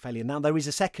complete failure. Now there is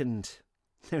a second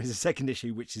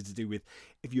issue, which is to do with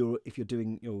if you're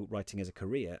doing your writing as a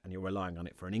career and you're relying on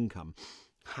it for an income,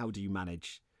 how do you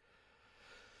manage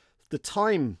the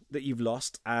time that you've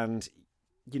lost? And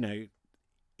it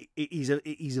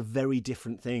is a very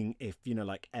different thing if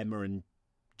like Emma and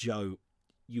Joe,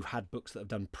 you had books that have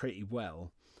done pretty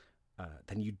well,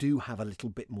 then you do have a little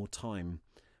bit more time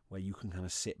where you can kind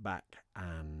of sit back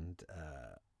and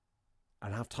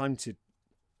have time to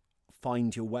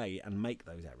find your way and make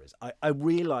those errors. I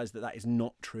realise that is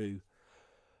not true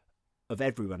of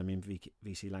everyone. I mean,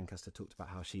 VC Lancaster talked about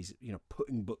how she's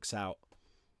putting books out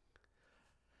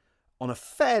on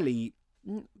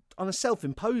a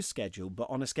self-imposed schedule, but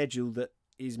on a schedule that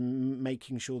is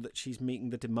making sure that she's meeting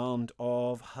the demand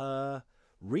of her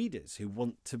readers who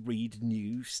want to read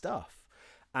new stuff.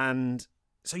 And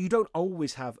so you don't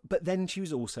always have, but then she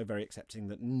was also very accepting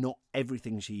that not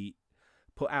everything she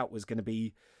put out was going to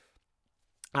be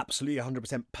absolutely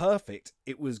 100% perfect.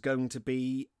 It was going to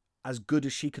be as good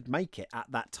as she could make it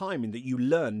at that time, and that you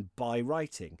learn by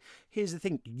writing. Here's the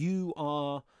thing, you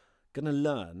are going to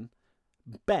learn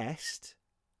best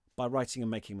by writing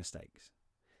and making mistakes.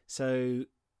 So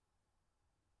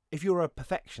if you're a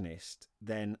perfectionist,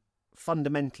 then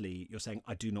fundamentally you're saying,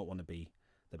 I do not want to be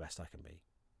the best I can be.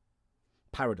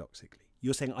 Paradoxically,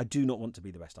 you're saying, I do not want to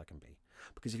be the best I can be.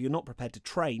 Because if you're not prepared to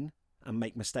train and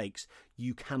make mistakes,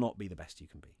 you cannot be the best you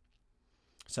can be.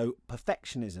 So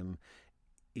perfectionism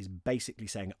is basically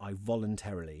saying, I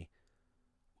voluntarily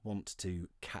want to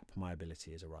cap my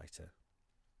ability as a writer.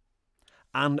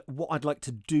 And what I'd like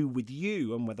to do with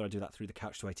you, and whether I do that through the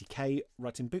Couch to 80k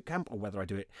writing bootcamp, or whether I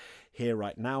do it here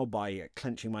right now by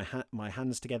clenching my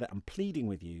hands together and pleading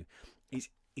with you, is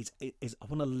I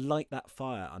want to light that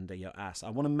fire under your ass. I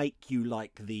want to make you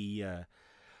like the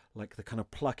kind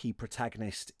of plucky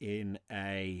protagonist in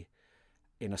a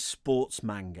sports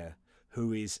manga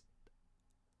who is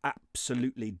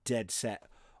absolutely dead set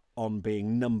on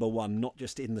being number one, not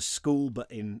just in the school but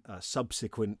in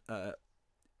subsequent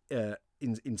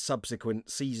in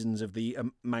subsequent seasons of the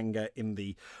manga, in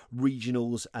the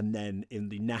regionals, and then in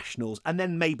the nationals, and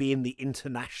then maybe in the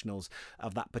internationals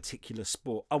of that particular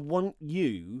sport. I want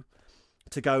you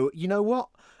to go, you know what?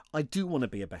 I do want to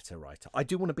be a better writer. I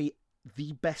do want to be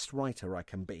the best writer I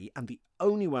can be, and the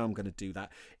only way I'm going to do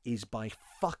that is by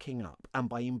fucking up, and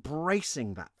by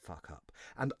embracing that fuck up,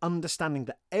 and understanding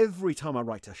that every time I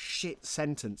write a shit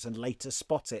sentence and later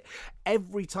spot it,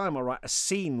 every time I write a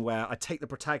scene where I take the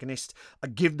protagonist, I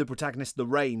give the protagonist the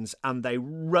reins, and they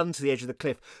run to the edge of the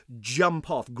cliff, jump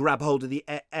off, grab hold of the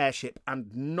airship and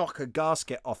knock a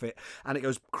gasket off it, and it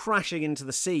goes crashing into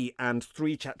the sea, and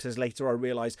 3 chapters later I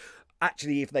realise,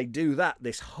 actually, if they do that,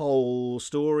 this whole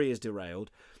story is derailed.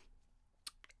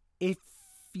 If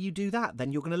you do that,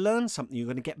 then you're going to learn something. You're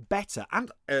going to get better.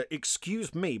 And,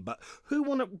 excuse me, but who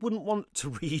wouldn't want to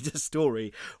read a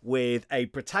story with a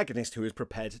protagonist who is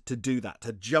prepared to do that,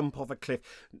 to jump off a cliff,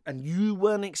 and you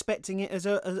weren't expecting it as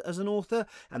an author,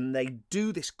 and they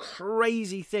do this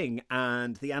crazy thing,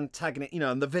 and the antagonist,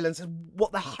 and the villain says,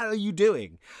 what the hell are you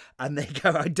doing? And they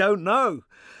go, I don't know.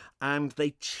 And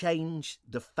they change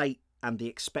the fate and the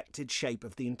expected shape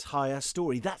of the entire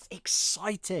story. That's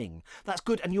exciting. That's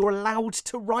good. And you're allowed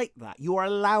to write that. You are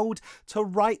allowed to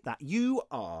write that. You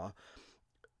are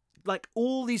like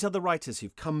all these other writers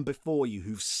who've come before you,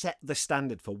 who've set the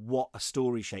standard for what a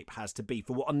story shape has to be,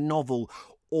 for what a novel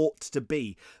ought to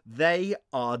be, they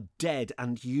are dead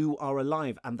and you are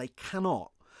alive, and they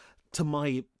cannot, to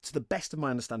the best of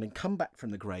my understanding, come back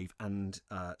from the grave and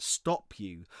stop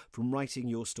you from writing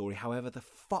your story however the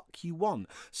fuck you want.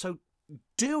 So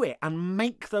do it and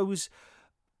make those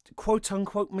quote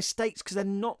unquote mistakes, because they're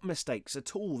not mistakes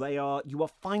at all. You are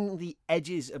finding the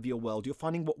edges of your world, you're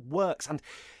finding what works, and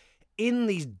in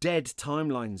these dead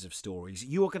timelines of stories,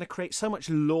 you are going to create so much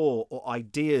lore or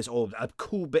ideas or a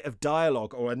cool bit of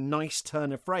dialogue or a nice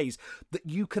turn of phrase that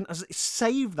you can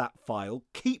save that file,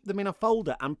 keep them in a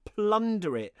folder, and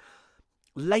plunder it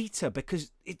later,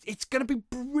 because it's going to be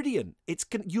brilliant.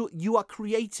 You are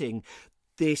creating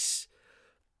this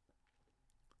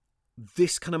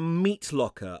kind of meat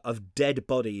locker of dead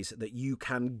bodies that you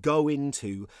can go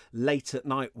into late at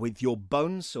night with your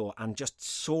bone saw and just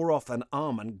saw off an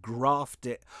arm and graft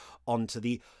it onto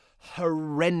the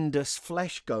horrendous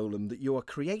flesh golem that you are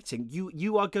creating.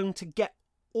 You are going to get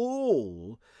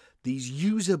all these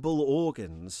usable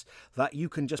organs that you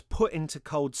can just put into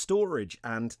cold storage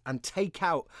and take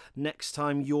out next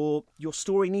time your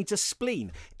story needs a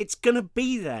spleen. It's going to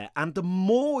be there, and the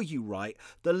more you write,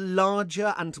 the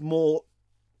larger and more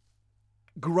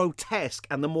grotesque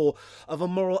and the more of a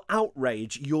moral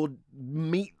outrage your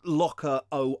meat locker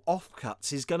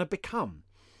offcuts is going to become.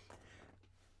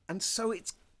 And so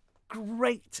it's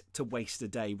great to waste a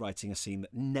day writing a scene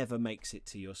that never makes it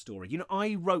to your story. You know,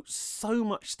 I wrote so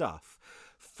much stuff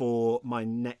for my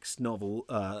next novel,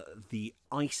 The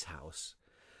Ice House,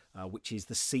 which is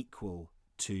the sequel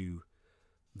to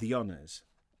The Honours.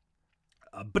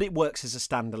 But it works as a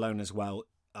standalone as well.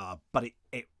 But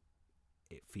it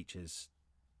features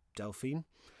Delphine,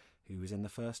 who was in the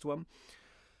first one.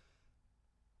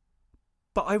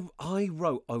 But I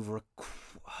wrote over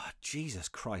Jesus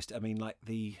Christ. I mean, like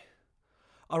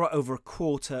I wrote over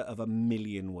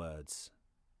 250,000 words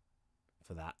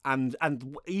for that, and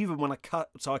even when I cut,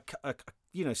 so I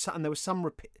you know, and there was some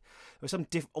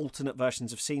alternate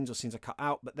versions of scenes or scenes I cut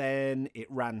out, but then it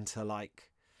ran to like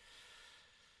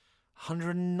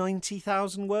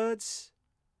 190,000 words,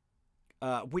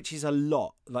 which is a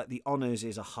lot. Like The Honours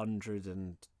is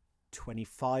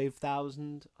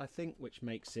 125,000, I think, which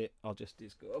makes it. I've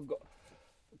got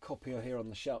a copy here on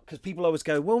the shelf, because people always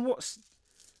go, well,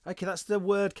 okay, that's the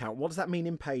word count. What does that mean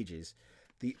in pages?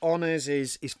 The Honours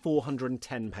is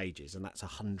 410 pages, and that's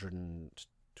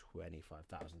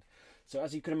 125,000. So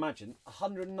as you can imagine,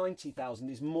 190,000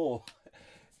 is more.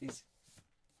 is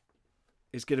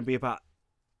going to be about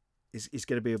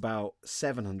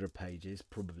 700 pages,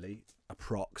 probably,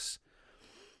 approx.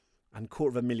 And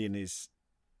 250,000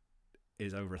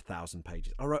 is over 1,000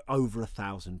 pages. I wrote over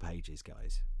 1,000 pages,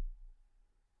 guys,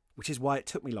 which is why it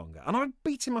took me longer. And I'm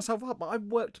beating myself up, but I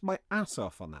worked my ass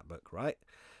off on that book, right?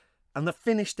 And the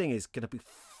finished thing is going to be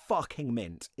fucking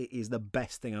mint. It is the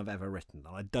best thing I've ever written,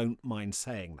 and I don't mind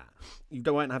saying that. You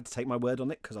won't have to take my word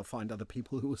on it, because I'll find other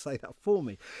people who will say that for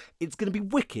me. It's going to be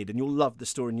wicked, and you'll love the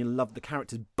story, and you'll love the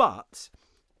characters. But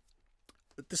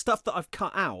the stuff that I've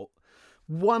cut out,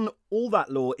 all that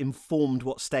lore informed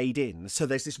what stayed in. So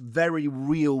there's this very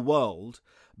real world,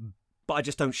 but I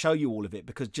just don't show you all of it,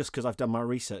 because I've done my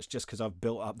research, just because I've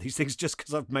built up these things, just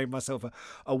because I've made myself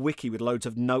a wiki with loads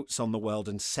of notes on the world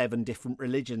and 7 different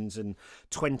religions and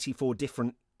 24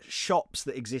 different shops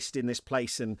that exist in this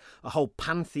place and a whole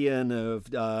pantheon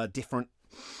of different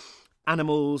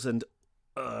animals and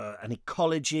an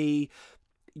ecology.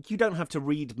 You don't have to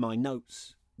read my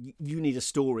notes. You need a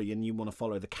story, and you want to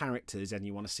follow the characters, and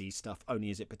you want to see stuff only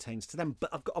as it pertains to them.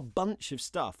 But I've got a bunch of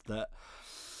stuff that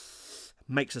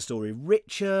makes a story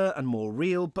richer and more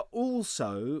real, but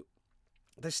also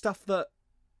there's stuff that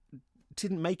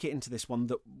didn't make it into this one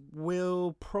that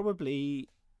will probably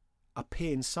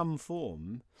appear in some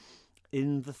form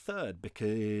in the third,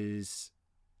 because,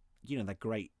 you know, they're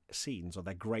great scenes or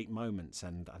they're great moments,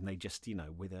 and they just, you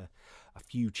know, with a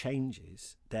few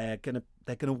changes, they're gonna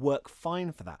work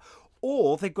fine for that.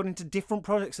 Or they've gone into different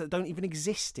projects that don't even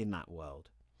exist in that world.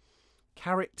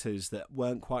 Characters that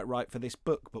weren't quite right for this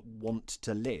book but want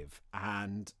to live,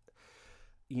 and,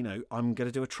 you know, I'm going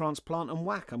to do a transplant and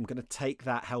whack. I'm going to take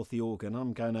that healthy organ,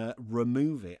 I'm going to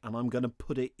remove it, and I'm going to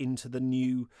put it into the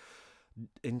new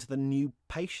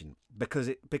patient because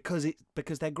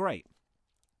they're great.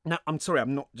 Now, I'm sorry,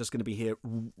 I'm not just going to be here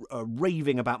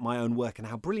raving about my own work and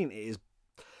how brilliant it is.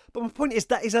 But my point is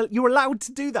you're allowed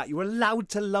to do that. You're allowed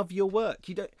to love your work.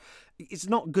 It's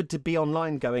not good to be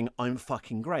online going, I'm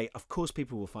fucking great. Of course,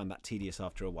 people will find that tedious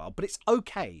after a while, but it's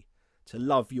okay to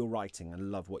love your writing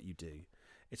and love what you do.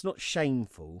 It's not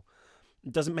shameful.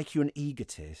 doesn't make you an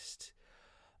egotist,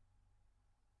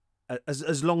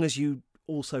 as long as you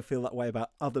also feel that way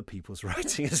about other people's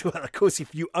writing as well. Of course,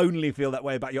 if you only feel that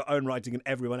way about your own writing and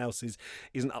everyone else's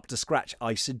isn't up to scratch,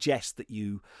 I suggest that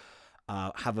you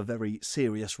have a very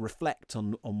serious reflect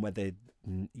on whether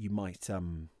you might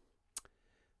on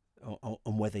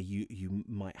whether you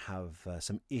might have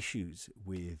some issues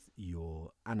with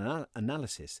your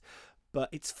analysis. But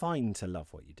it's fine to love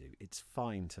what you do. It's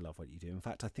fine to love what you do. In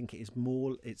fact, I think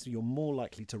you're more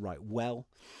likely to write well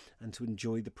and to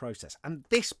enjoy the process. And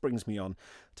this brings me on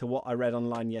to what I read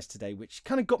online yesterday, which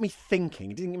kind of got me thinking.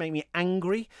 It didn't make me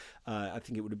angry. I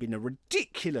think it would have been a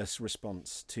ridiculous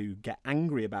response to get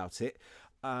angry about it.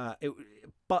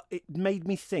 But it made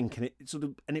me think, and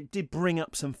it did bring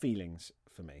up some feelings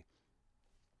for me.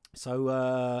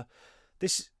 So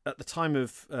this, at the time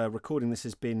of recording, this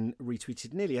has been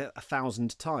retweeted nearly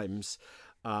 1,000 times.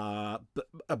 But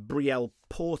Brielle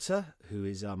Porter, who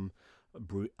is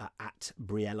at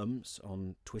Briellums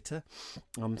on Twitter,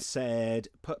 posted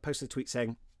a tweet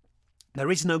saying,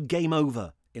 "There is no game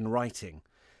over in writing.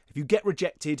 If you get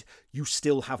rejected, you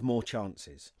still have more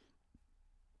chances.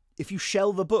 If you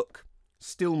shelve a book,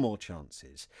 still more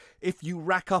chances. If you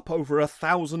rack up over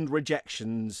 1,000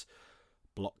 rejections,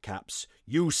 block caps,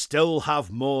 you still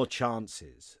have more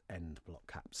chances, end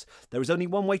block caps. There is only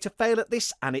one way to fail at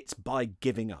this, and it's by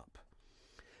giving up."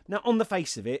 Now, on the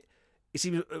face of it,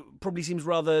 probably seems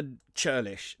rather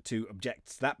churlish to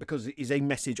object to that, because it is a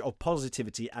message of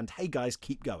positivity and, hey guys,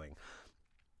 keep going.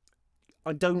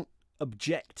 I don't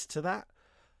object to that,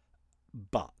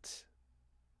 but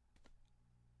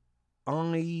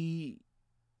I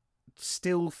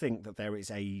still think that there is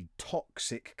a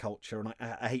toxic culture, and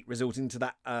I hate resorting to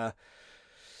that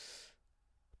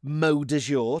mot de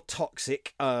jour,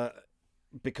 toxic,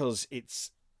 because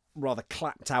it's rather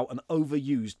clapped out and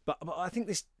overused. But I think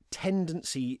this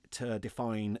tendency to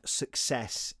define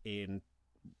success in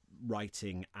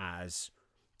writing as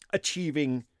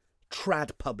achieving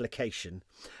trad publication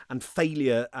and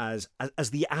failure as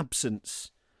the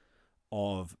absence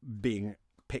of being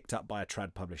picked up by a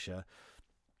trad publisher,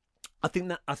 I think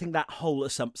that whole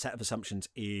set of assumptions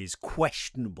is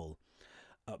questionable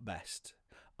at best.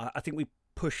 I think we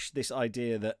push this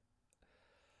idea that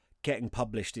getting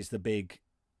published is the big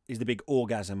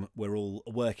orgasm we're all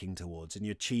working towards, and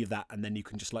you achieve that, and then you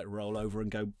can just like roll over and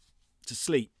go to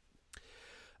sleep.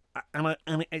 And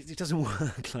it doesn't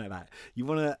work like that. You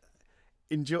want to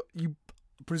enjoy.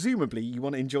 Presumably you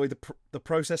want to enjoy the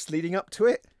process leading up to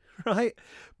it, right?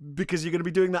 Because you're going to be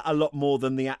doing that a lot more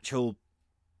than the actual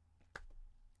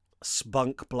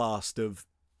spunk blast of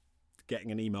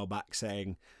getting an email back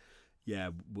saying, yeah,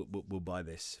 we'll buy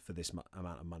this for this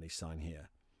amount of money, sign here.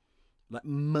 Like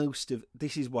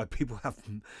this is why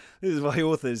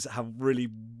authors have really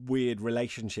weird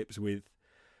relationships with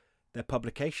their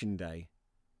publication day,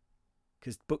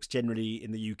 because books generally,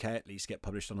 in the UK at least, get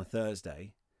published on a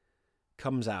Thursday,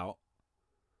 comes out,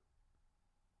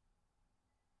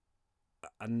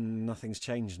 and nothing's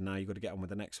changed. Now you've got to get on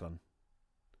with the next one.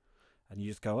 And you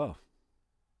just go, oh,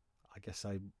 I guess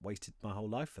I wasted my whole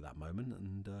life for that moment.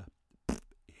 And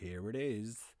here it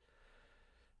is.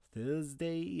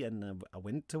 Thursday, and I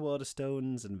went to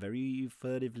Waterstones and very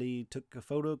furtively took a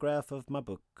photograph of my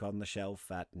book on the shelf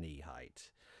at knee height.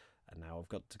 And now I've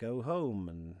got to go home,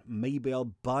 and maybe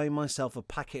I'll buy myself a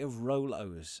packet of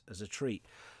Rolos as a treat.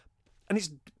 And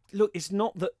it's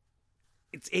not that...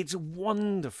 It's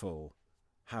wonderful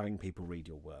having people read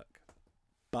your work.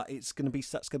 But it's going to be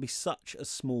such a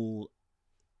small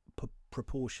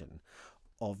proportion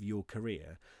of your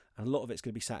career, and a lot of it's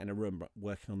going to be sat in a room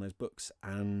working on those books.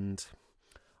 And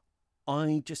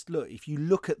I just if you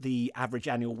look at the average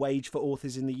annual wage for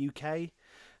authors in the UK,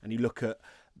 and you look at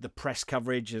the press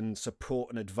coverage and support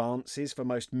and advances for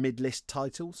most mid-list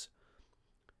titles,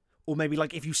 or maybe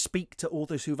like if you speak to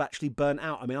authors who've actually burnt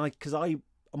out. I mean, because I'm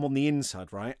on the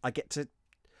inside, right?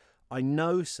 I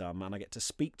know some, and I get to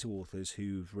speak to authors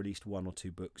who've released one or two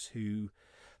books who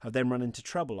have then run into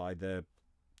trouble, either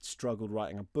struggled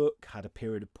writing a book, had a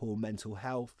period of poor mental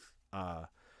health,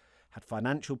 had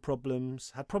financial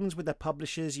problems, had problems with their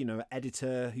publishers. An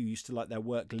editor who used to like their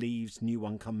work leaves, new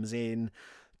one comes in,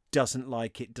 doesn't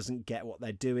like it, doesn't get what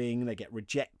they're doing, they get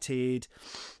rejected.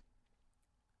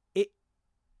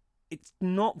 It's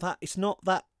not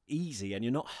that easy, and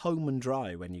you're not home and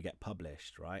dry when you get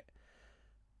published, right?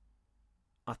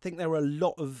 I think there are a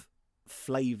lot of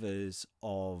flavours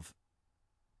of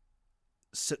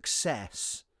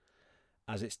success,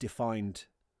 as it's defined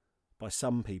by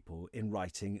some people in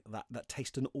writing, that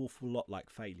taste an awful lot like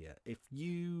failure. If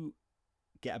you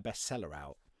get a bestseller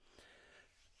out,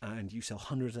 and you sell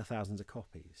hundreds of thousands of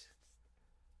copies,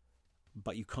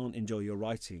 but you can't enjoy your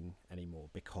writing anymore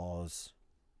because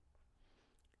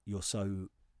you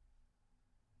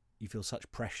feel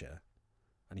such pressure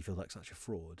and you feel like such a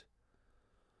fraud,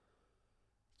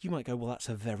 you might go, well, that's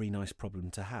a very nice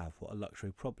problem to have. What a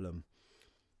luxury problem.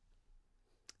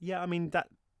 Yeah, I mean, that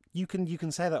you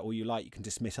can say that all you like. You can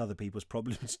dismiss other people's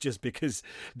problems just because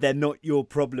they're not your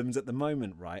problems at the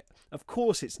moment, right? Of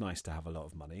course it's nice to have a lot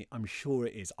of money. I'm sure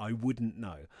it is. I wouldn't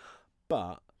know.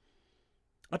 But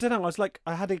I don't know.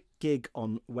 I had a gig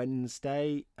on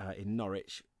Wednesday in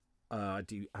Norwich. I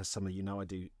do, as some of you know, I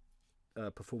do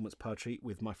performance poetry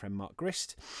with my friend Mark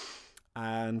Grist.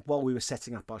 And while we were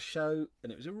setting up our show,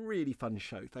 and it was a really fun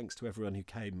show, thanks to everyone who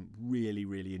came, really,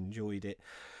 really enjoyed it.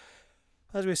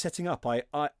 As we were setting up, I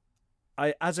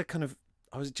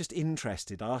was just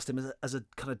interested. I asked him as a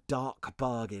kind of dark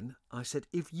bargain. I said,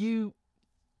 I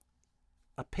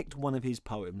picked one of his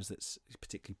poems that's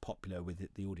particularly popular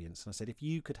with the audience, and I said, if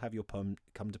you could have your poem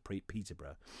come to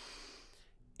Peterborough,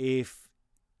 you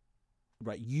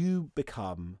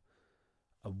become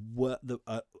a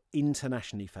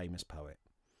internationally famous poet.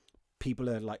 People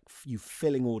are like you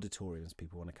filling auditoriums.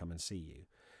 People want to come and see you.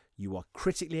 You are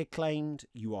critically acclaimed.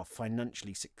 You are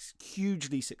financially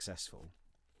hugely successful.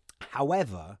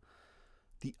 However,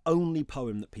 the only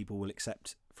poem that people will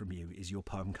accept from you is your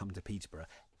poem Come to Peterborough.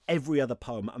 Every other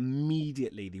poem,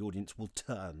 immediately the audience will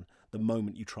turn the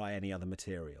moment you try any other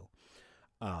material.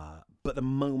 But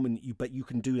you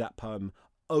can do that poem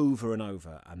over and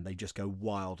over and they just go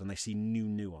wild and they see new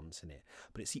nuance in it.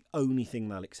 But it's the only thing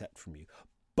they'll accept from you.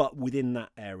 But within that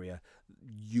area,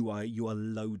 you are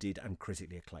loaded and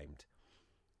critically acclaimed.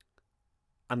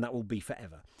 And that will be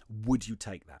forever. Would you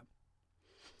take that?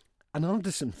 And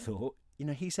Anderson thought,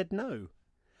 he said no.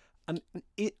 And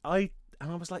I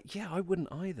was like, yeah, I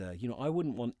wouldn't either. I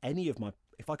wouldn't want any of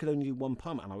if I could only do one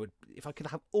poem, and if I could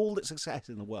have all the success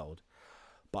in the world,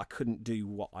 but I couldn't do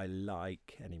what I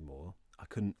like anymore. I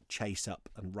couldn't chase up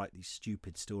and write these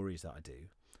stupid stories that I do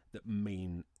that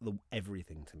mean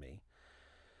everything to me.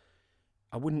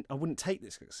 I wouldn't take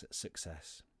this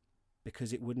success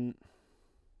because it wouldn't.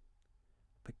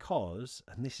 Because,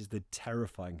 and this is the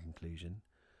terrifying conclusion,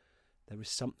 there is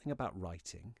something about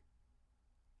writing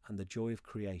and the joy of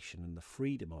creation and the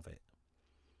freedom of it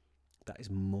that is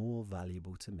more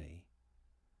valuable to me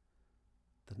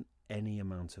than any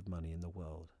amount of money in the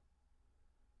world.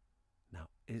 Now,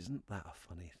 isn't that a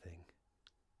funny thing?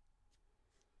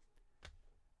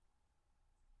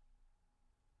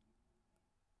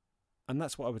 And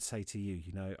that's what I would say to you.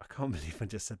 I can't believe I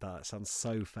just said that. It sounds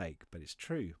so fake, but it's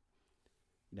true.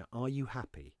 Are you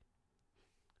happy?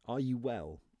 Are you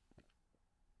well?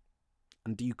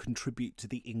 And do you contribute to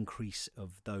the increase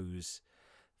of those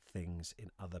things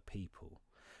in other people?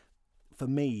 For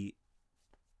me,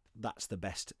 that's the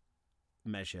best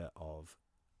measure of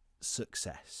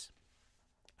success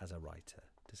as a writer.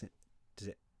 Does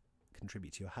it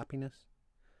contribute to your happiness?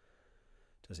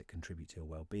 Does it contribute to your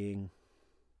well-being?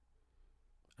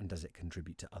 And does it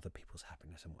contribute to other people's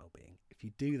happiness and well-being? If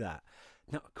you do that,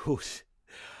 now of course,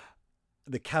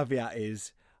 the caveat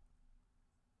is,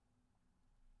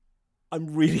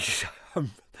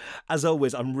 as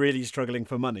always, I'm really struggling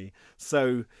for money.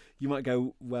 So you might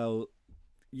go, well,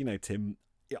 Tim,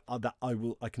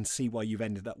 I can see why you've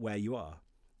ended up where you are.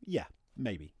 Yeah,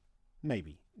 maybe.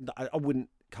 I wouldn't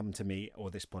come to me or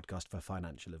this podcast for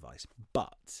financial advice,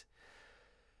 but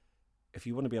if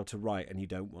you want to be able to write and you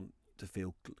don't want to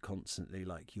feel constantly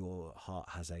like your heart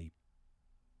has a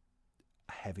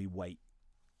heavy weight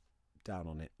down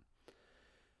on it,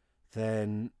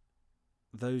 then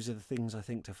those are the things I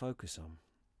think to focus on.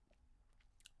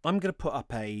 I'm going to put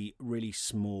up a really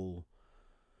small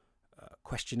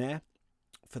questionnaire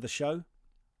for the show,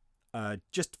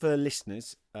 just for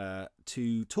listeners,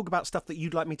 to talk about stuff that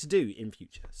you'd like me to do in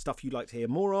future. Stuff you'd like to hear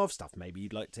more of, stuff maybe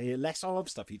you'd like to hear less of,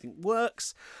 stuff you think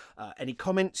works, any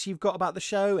comments you've got about the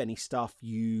show, any stuff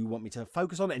you want me to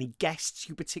focus on, any guests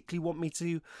you particularly want me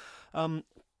to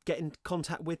get in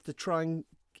contact with to try and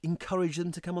encourage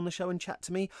them to come on the show and chat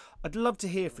to me. I'd love to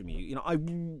hear from you.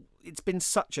 It's been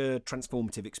such a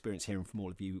transformative experience hearing from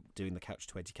all of you doing the Couch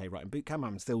to 80k Writing Bootcamp.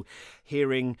 I'm still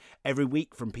hearing every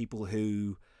week from people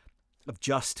who have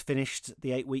just finished the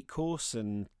 8-week course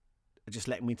and are just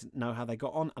letting me know how they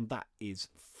got on, and that is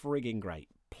frigging great.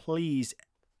 Please,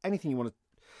 anything you want to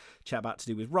chat about to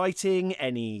do with writing,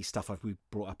 any stuff we've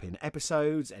brought up in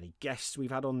episodes, any guests we've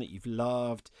had on that you've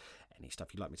loved, any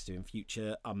stuff you'd like me to do in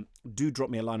future, do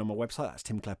drop me a line on my website. That's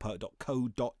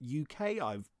timclarepoet.co.uk.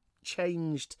 I've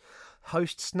changed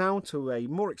hosts now to a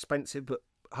more expensive but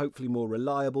hopefully more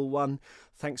reliable one.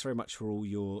 Thanks very much for all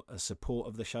your support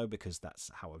of the show, because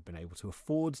that's how I've been able to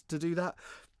afford to do that.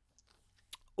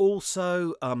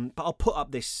 Also, but I'll put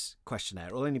up this questionnaire.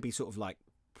 It'll only be sort of like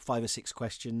 5 or 6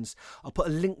 questions. I'll put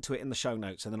a link to it in the show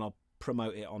notes, and then I'll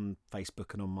promote it on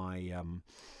Facebook and on my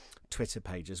Twitter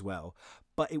page as well.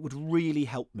 But it would really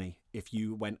help me if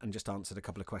you went and just answered a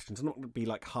couple of questions. I'm not going to be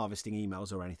like harvesting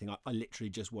emails or anything. I literally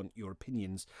just want your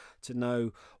opinions, to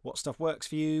know what stuff works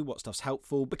for you, what stuff's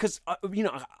helpful. Because,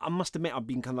 I must admit, I've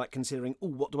been kind of like considering,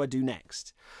 what do I do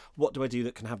next? What do I do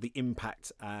that can have the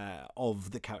impact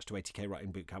of the Couch to 80k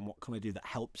Writing Bootcamp? What can I do that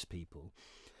helps people?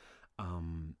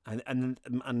 And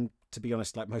to be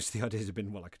honest, like, most of the ideas have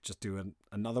been, well, I could just do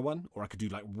another one, or I could do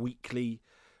like weekly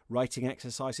writing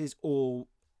exercises or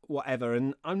whatever.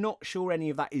 And I'm not sure any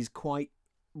of that is quite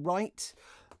right.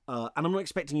 And I'm not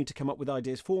expecting you to come up with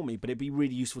ideas for me, but it'd be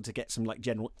really useful to get some like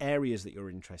general areas that you're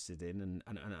interested in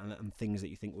and things that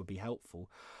you think would be helpful.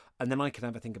 And then I can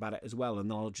have a think about it as well.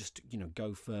 And I'll just,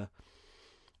 go for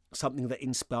something that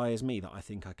inspires me, that I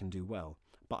think I can do well.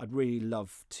 But I'd really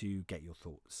love to get your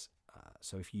thoughts.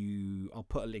 So I'll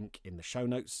put a link in the show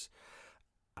notes.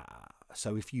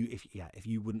 So if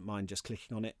you wouldn't mind just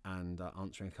clicking on it and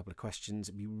answering a couple of questions,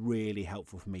 it'd be really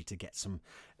helpful for me to get some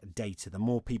data. The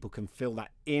more people can fill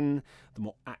that in, the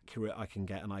more accurate I can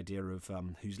get an idea of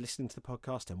who's listening to the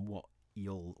podcast and what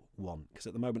you'll want. Because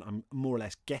at the moment I'm more or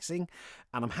less guessing,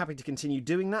 and I'm happy to continue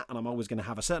doing that, and I'm always going to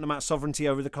have a certain amount of sovereignty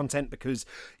over the content, because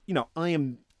I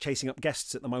am chasing up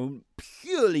guests at the moment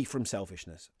purely from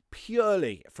selfishness,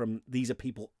 purely from these are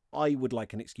people I would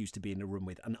like an excuse to be in a room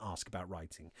with and ask about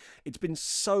writing. It's been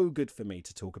so good for me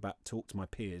to talk to my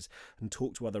peers and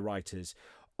talk to other writers,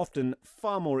 often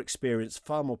far more experienced,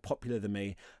 far more popular than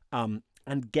me,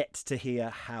 and get to hear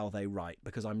how they write,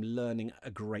 because I'm learning a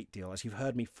great deal. As you've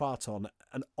heard me fart on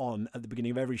and on at the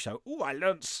beginning of every show, I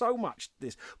learned so much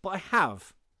this, but I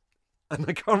have. And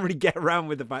I can't really get around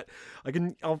with the fact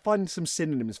I'll find some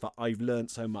synonyms for I've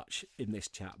learned so much in this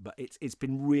chat, but it's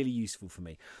been really useful for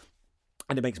me.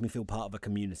 And it makes me feel part of a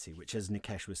community, which, as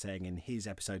Nikesh was saying in his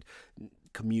episode,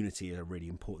 community is a really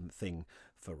important thing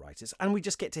for writers. And we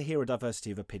just get to hear a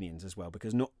diversity of opinions as well,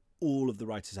 because not all of the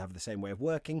writers have the same way of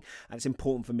working. And it's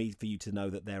important for you to know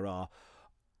that there are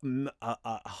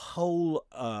a whole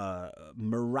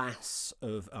morass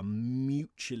of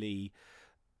mutually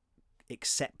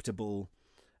acceptable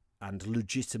and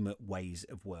legitimate ways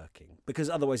of working. Because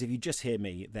otherwise, if you just hear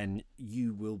me, then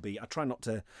you will be... I try not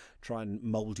to try and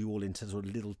mould you all into sort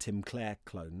of little Tim Clare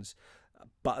clones,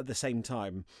 but at the same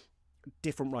time,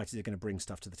 different writers are going to bring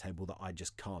stuff to the table that I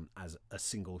just can't as a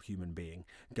single human being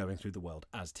going through the world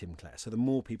as Tim Clare. So the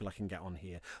more people I can get on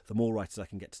here, the more writers I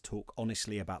can get to talk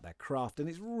honestly about their craft. And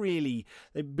it's really,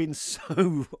 they've been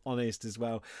so honest as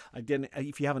well.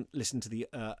 If you haven't listened to the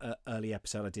early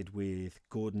episode I did with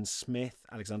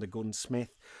Alexander Gordon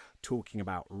Smith, talking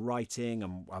about writing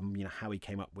and how he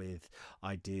came up with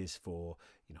ideas for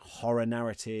horror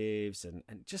narratives, and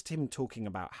just him talking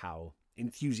about how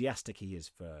enthusiastic he is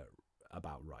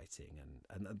about writing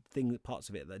and parts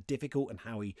of it that are difficult, and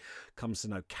how he comes to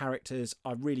know characters.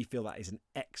 I really feel that is an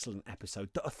excellent episode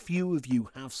that a few of you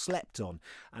have slept on,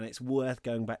 and it's worth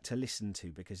going back to listen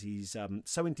to, because he's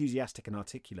so enthusiastic and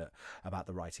articulate about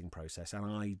the writing process, and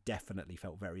I definitely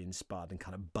felt very inspired and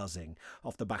kind of buzzing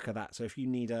off the back of that. So if you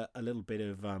need a little bit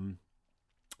of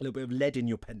lead in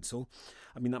your pencil,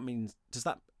 I mean, that means does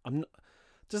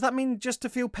that mean just to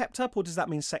feel pepped up, or does that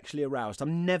mean sexually aroused?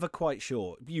 I'm never quite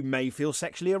sure. You may feel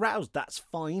sexually aroused. That's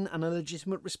fine, and a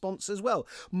legitimate response as well.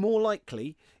 More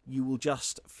likely, you will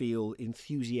just feel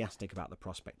enthusiastic about the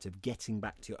prospect of getting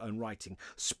back to your own writing.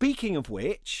 Speaking of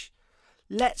which,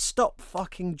 let's stop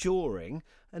fucking jawing,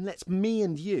 and let's me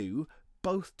and you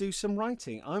both do some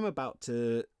writing. I'm about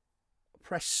to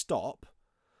press stop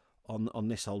on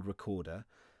this old recorder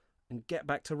and get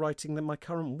back to writing my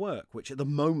current work, which at the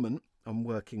moment I'm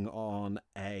working on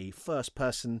a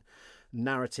first-person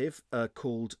narrative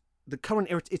called the current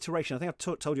iteration. I think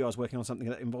I've told you I was working on something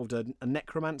that involved a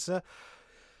necromancer.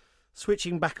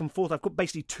 Switching back and forth, I've got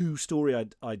basically 2 story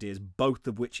ideas, both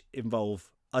of which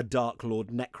involve a Dark Lord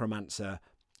necromancer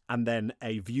and then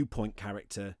a viewpoint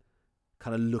character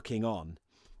kind of looking on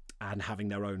and having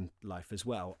their own life as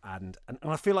well. And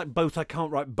I feel like I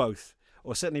can't write both.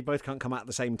 Or certainly both can't come out at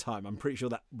the same time. I'm pretty sure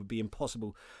that would be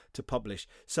impossible to publish.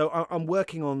 So I'm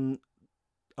working on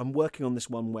this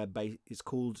one where it's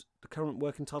called, the current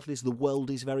working title is The World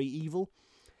is Very Evil.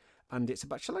 And it's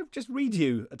about, shall I just read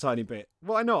you a tiny bit?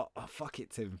 Why not? Oh, fuck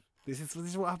it, Tim. This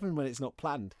is what happens when it's not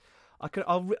planned.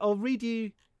 I'll read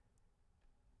you.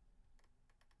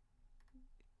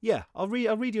 Yeah, I'll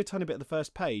read you a tiny bit of the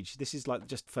first page. This is like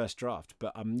just first draft,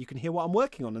 but you can hear what I'm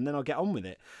working on, and then I'll get on with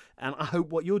it. And I hope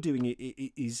what you're doing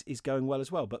is going well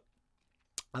as well. But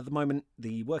at the moment,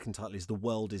 the working title is "The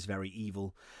World Is Very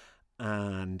Evil,"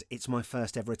 and it's my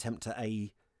first ever attempt at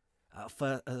a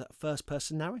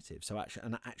first-person narrative. So actually,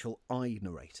 an actual I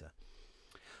narrator.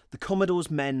 The Commodore's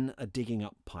men are digging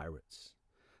up pirates.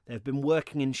 They've been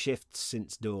working in shifts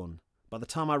since dawn. By the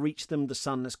time I reach them, the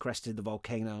sun has crested the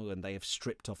volcano and they have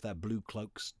stripped off their blue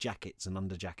cloaks, jackets and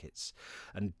underjackets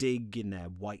and dig in their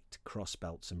white cross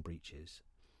belts and breeches.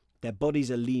 Their bodies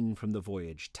are lean from the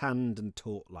voyage, tanned and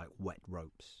taut like wet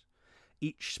ropes.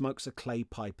 Each smokes a clay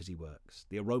pipe as he works,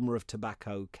 the aroma of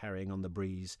tobacco carrying on the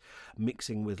breeze,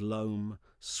 mixing with loam,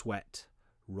 sweat,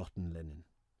 rotten linen.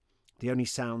 The only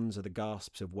sounds are the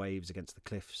gasps of waves against the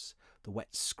cliffs, the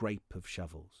wet scrape of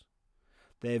shovels.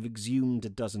 They have exhumed a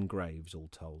dozen graves, all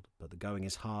told, but the going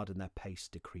is hard and their pace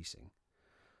decreasing.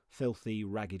 Filthy,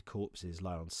 ragged corpses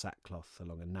lie on sackcloth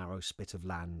along a narrow spit of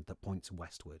land that points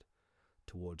westward,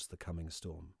 towards the coming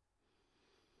storm.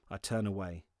 I turn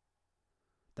away.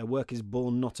 Their work is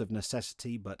born not of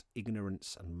necessity, but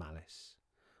ignorance and malice,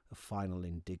 a final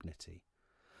indignity.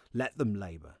 Let them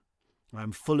labour. I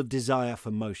am full of desire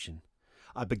for motion.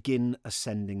 I begin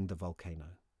ascending the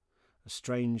volcano. A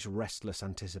strange, restless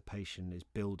anticipation is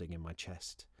building in my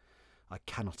chest. I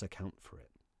cannot account for it.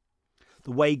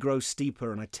 The way grows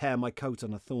steeper and I tear my coat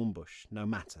on a thorn bush, no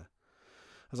matter.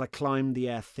 As I climb, the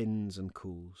air thins and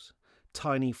cools.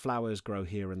 Tiny flowers grow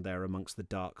here and there amongst the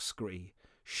dark scree,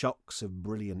 shocks of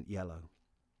brilliant yellow.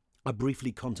 I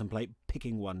briefly contemplate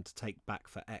picking one to take back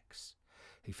for X,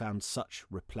 who found such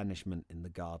replenishment in the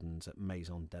gardens at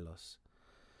Maison Delos.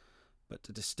 But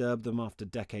to disturb them after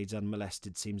decades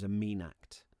unmolested seems a mean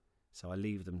act, so I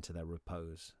leave them to their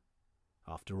repose.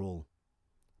 After all,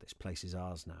 this place is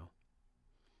ours now.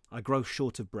 I grow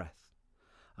short of breath.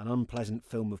 An unpleasant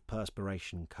film of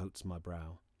perspiration coats my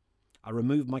brow. I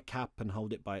remove my cap and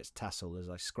hold it by its tassel as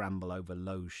I scramble over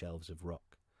low shelves of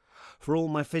rock. For all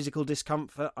my physical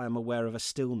discomfort, I am aware of a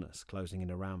stillness closing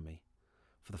in around me.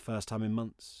 For the first time in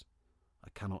months, I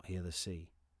cannot hear the sea.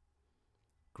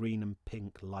 Green and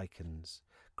pink lichens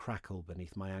crackle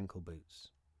beneath my ankle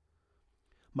boots.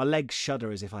 My legs shudder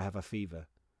as if I have a fever.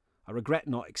 I regret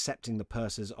not accepting the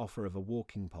purser's offer of a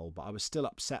walking pole, but I was still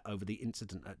upset over the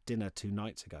incident at dinner 2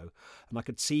 nights ago, and I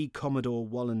could see Commodore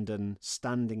Wallenden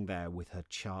standing there with her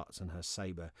charts and her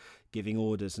sabre, giving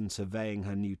orders and surveying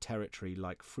her new territory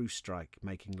like Frustrike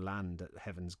making land at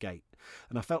Heaven's Gate,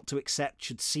 and I felt to accept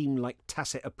should seem like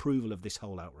tacit approval of this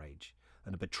whole outrage,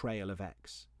 and a betrayal of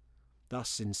X.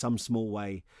 Thus, in some small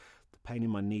way, the pain in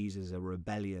my knees is a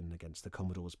rebellion against the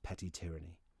Commodore's petty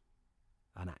tyranny.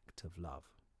 An act of love.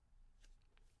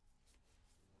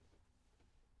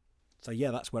 So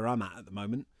yeah, that's where I'm at the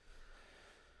moment.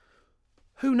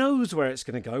 Who knows where it's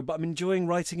going to go, but I'm enjoying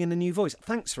writing in a new voice.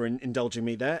 Thanks for indulging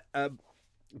me there.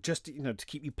 Just, to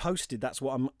keep you posted, that's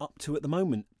what I'm up to at the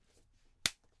moment.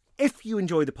 If you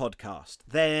enjoy the podcast,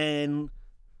 then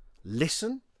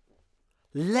listen.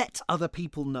 Let other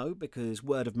people know, because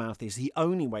word of mouth is the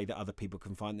only way that other people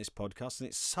can find this podcast, and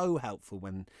it's so helpful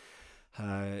when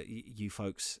you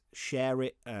folks share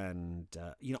it. And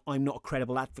I'm not a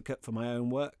credible advocate for my own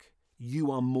work. You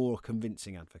are more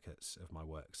convincing advocates of my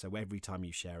work. So every time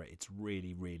you share it, it's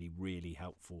really, really, really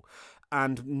helpful.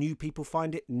 And new people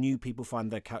find it. New people find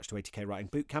their Couch to 80k Writing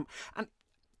Bootcamp. And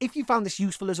if you found this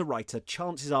useful as a writer,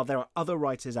 chances are there are other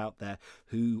writers out there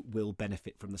who will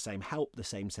benefit from the same help, the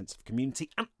same sense of community.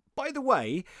 And by the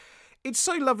way, it's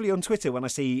so lovely on Twitter when I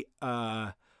see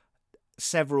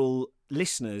several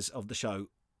listeners of the show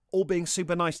all being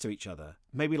super nice to each other.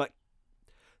 Maybe like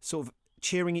sort of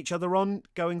cheering each other on,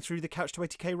 going through the Couch to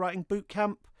 80k Writing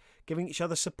Bootcamp, giving each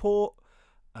other support,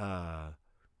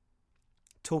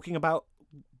 talking about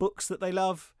books that they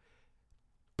love.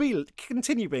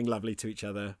 Continue being lovely to each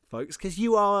other, folks, because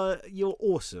you're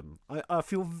awesome. I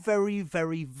feel very,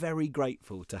 very, very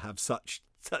grateful to have such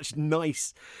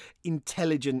nice,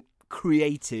 intelligent,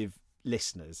 creative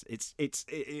listeners.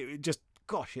 It just,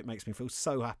 gosh, it makes me feel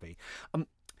so happy.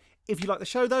 If you like the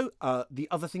show, though, the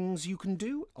other things you can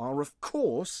do are, of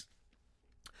course,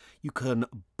 you can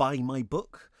buy my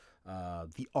book,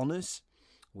 The Honours,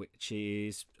 which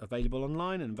is available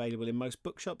online and available in most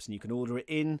bookshops, and you can order it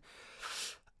in.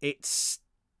 I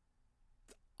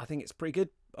think it's pretty good.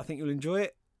 I think you'll enjoy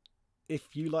it.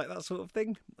 if you like that sort of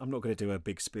thing. I'm not going to do a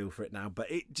big spiel for it now, but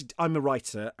I'm a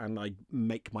writer and I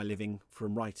make my living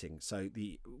from writing. So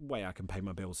the way I can pay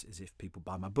my bills is if people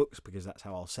buy my books, because that's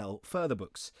how I'll sell further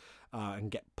books and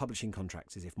get publishing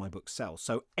contracts, is if my books sell.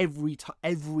 So every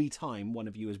time one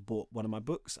of you has bought one of my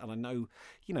books, and I know,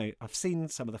 I've seen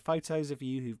some of the photos of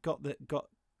you who've got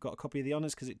a copy of The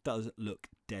Honours, because it does look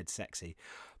dead sexy.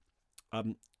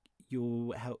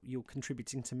 You're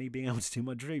contributing to me being able to do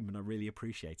my dream, and I really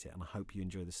appreciate it, and I hope you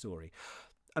enjoy the story.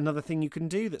 Another thing you can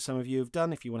do that some of you have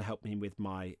done, if you want to help me with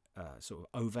my sort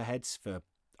of overheads for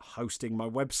hosting my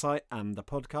website and the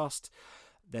podcast,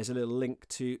 there's a little link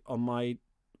on my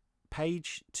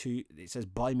page it says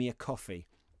buy me a coffee.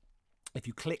 If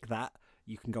you click that,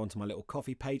 you can go onto my little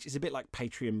coffee page. It's a bit like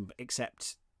Patreon,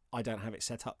 except I don't have it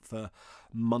set up for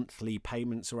monthly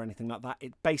payments or anything like that.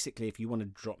 It basically, if you want to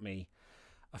drop me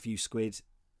a few squid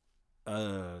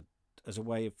as a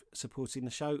way of supporting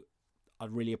the show,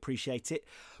 I'd really appreciate it.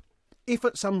 If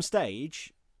at some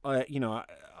stage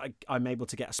I'm able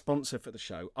to get a sponsor for the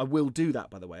show, I will do that,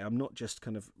 by the way. I'm not just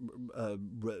kind of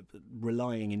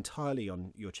relying entirely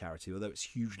on your charity, although it's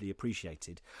hugely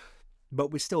appreciated.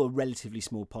 But we're still a relatively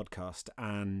small podcast,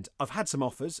 and I've had some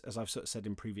offers, as I've sort of said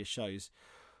in previous shows,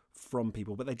 from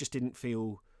people, but they just didn't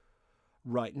feel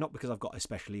right, not because I've got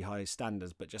especially high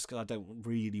standards, but just because I don't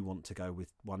really want to go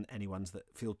with any ones that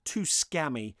feel too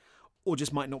scammy or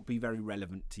just might not be very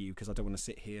relevant to you, because I don't want to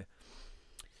sit here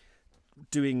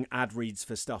doing ad reads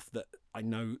for stuff that I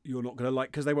know you're not going to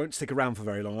like, because they won't stick around for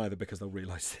very long either, because they'll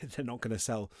realise they're not going to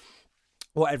sell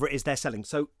whatever it is they're selling.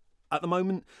 So at the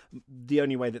moment, the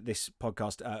only way that this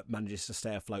podcast manages to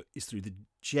stay afloat is through the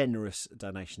generous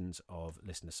donations of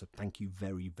listeners. So thank you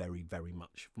very, very, very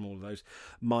much from all of those.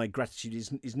 My gratitude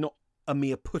is not a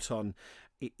mere put on.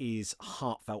 It is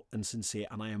heartfelt and sincere,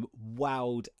 and I am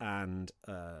wowed, and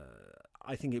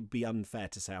I think it'd be unfair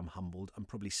to say I'm humbled. I'm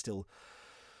probably still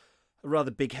a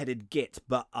rather big-headed git,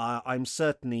 but I'm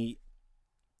certainly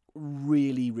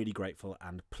really, really grateful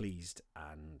and pleased,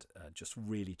 and just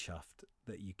really chuffed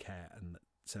that you care, and that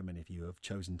so many of you have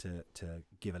chosen to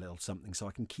give a little something so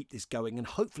I can keep this going and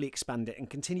hopefully expand it and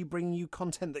continue bringing you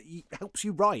content that helps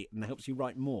you write and helps you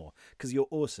write more, because you're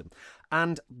awesome.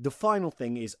 And the final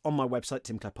thing is on my website,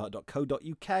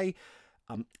 timclarepart.co.uk,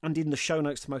 and in the show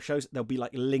notes to most shows, there'll be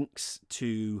like links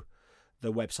to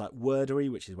the website Wordery,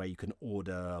 which is where you can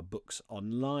order books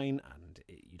online and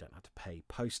you don't have to pay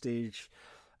postage.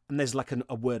 And there's like a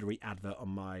Wordery advert on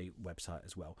my website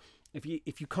as well. If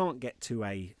you can't get to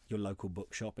your local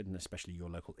bookshop, and especially your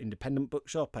local independent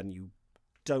bookshop, and you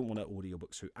don't want to order your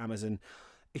books through Amazon,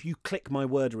 if you click my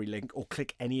Wordery link or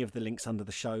click any of the links under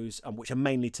the shows, which are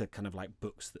mainly to kind of like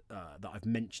books that I've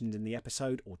mentioned in the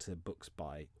episode, or to books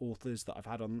by authors that I've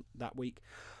had on that week,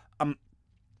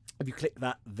 if you click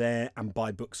that there and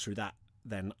buy books through that,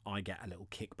 then I get a little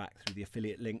kickback through the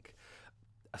affiliate link.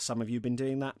 Some of you have been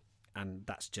doing that, and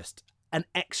that's just an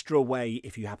extra way,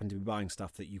 if you happen to be buying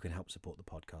stuff, that you can help support the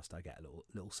podcast. I get a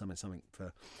little something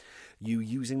for you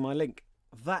using my link.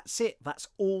 That's it. That's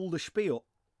all the spiel.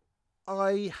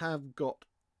 I have got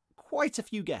quite a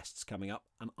few guests coming up,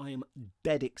 and I am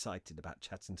dead excited about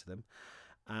chatting to them.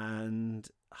 And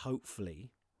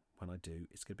hopefully, when I do,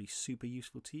 it's going to be super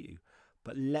useful to you.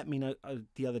 But let me know.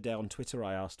 The other day on Twitter,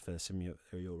 I asked for some of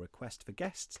your requests for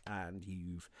guests, and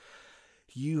you've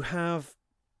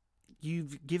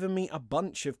given me a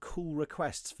bunch of cool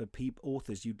requests for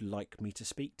authors you'd like me to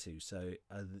speak to. So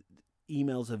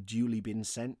emails have duly been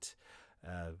sent.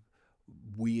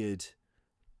 Weird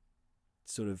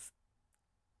sort of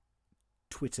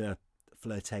Twitter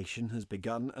flirtation has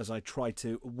begun as I try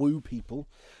to woo people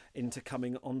into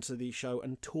coming onto the show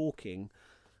and talking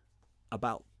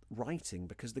about writing,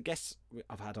 because the guests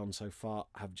I've had on so far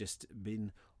have just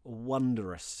been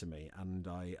wondrous to me, and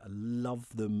I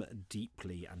love them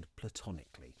deeply and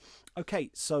platonically. Okay,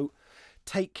 so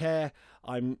take care.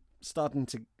 I'm starting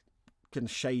to can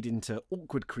shade into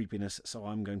awkward creepiness, so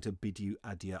I'm going to bid you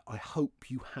adieu. I hope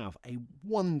you have a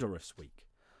wondrous week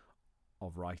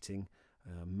of writing.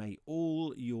 May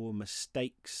all your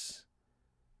mistakes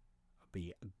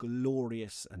be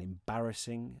glorious and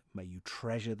embarrassing. May you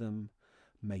treasure them.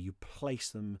 May you place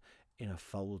them in a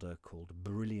folder called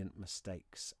Brilliant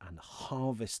Mistakes and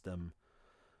harvest them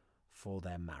for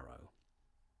their marrow.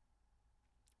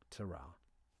 Ta-ra.